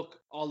 have a look,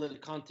 all of the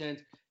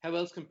content. How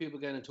else can people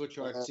get in touch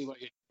or see what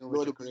you're doing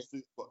with your career?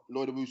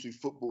 Lloyd Owusu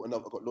Football, and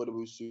I've got Lloyd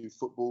Owusu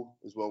Football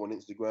as well on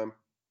Instagram.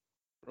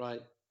 Right.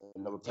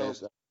 Another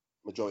players,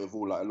 majority of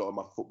all, like a lot of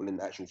my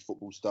actual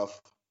football stuff.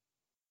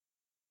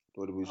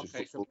 Lloyd Owusu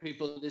Football. So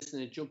people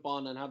listening, jump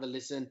on and have a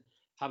listen,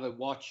 have a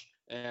watch.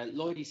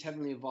 Lloydie's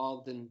heavily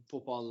involved in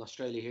football in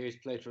Australia here. He's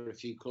played for a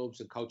few clubs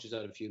and coaches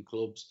at a few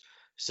clubs.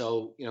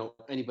 So,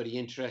 anybody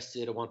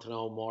interested or want to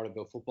know more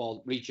about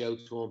football, reach out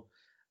to him.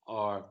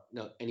 Or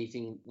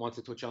anything want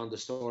to touch on the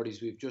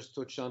stories we've just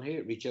touched on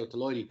here, reach out to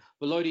Lloydie.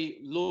 But Lloydie,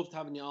 loved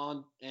having you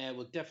on.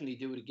 We'll definitely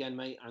do it again,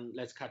 mate, and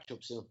let's catch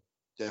up soon.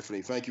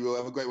 Definitely. Thank you, Will.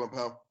 Have a great one,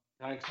 pal.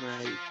 Thanks,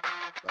 mate.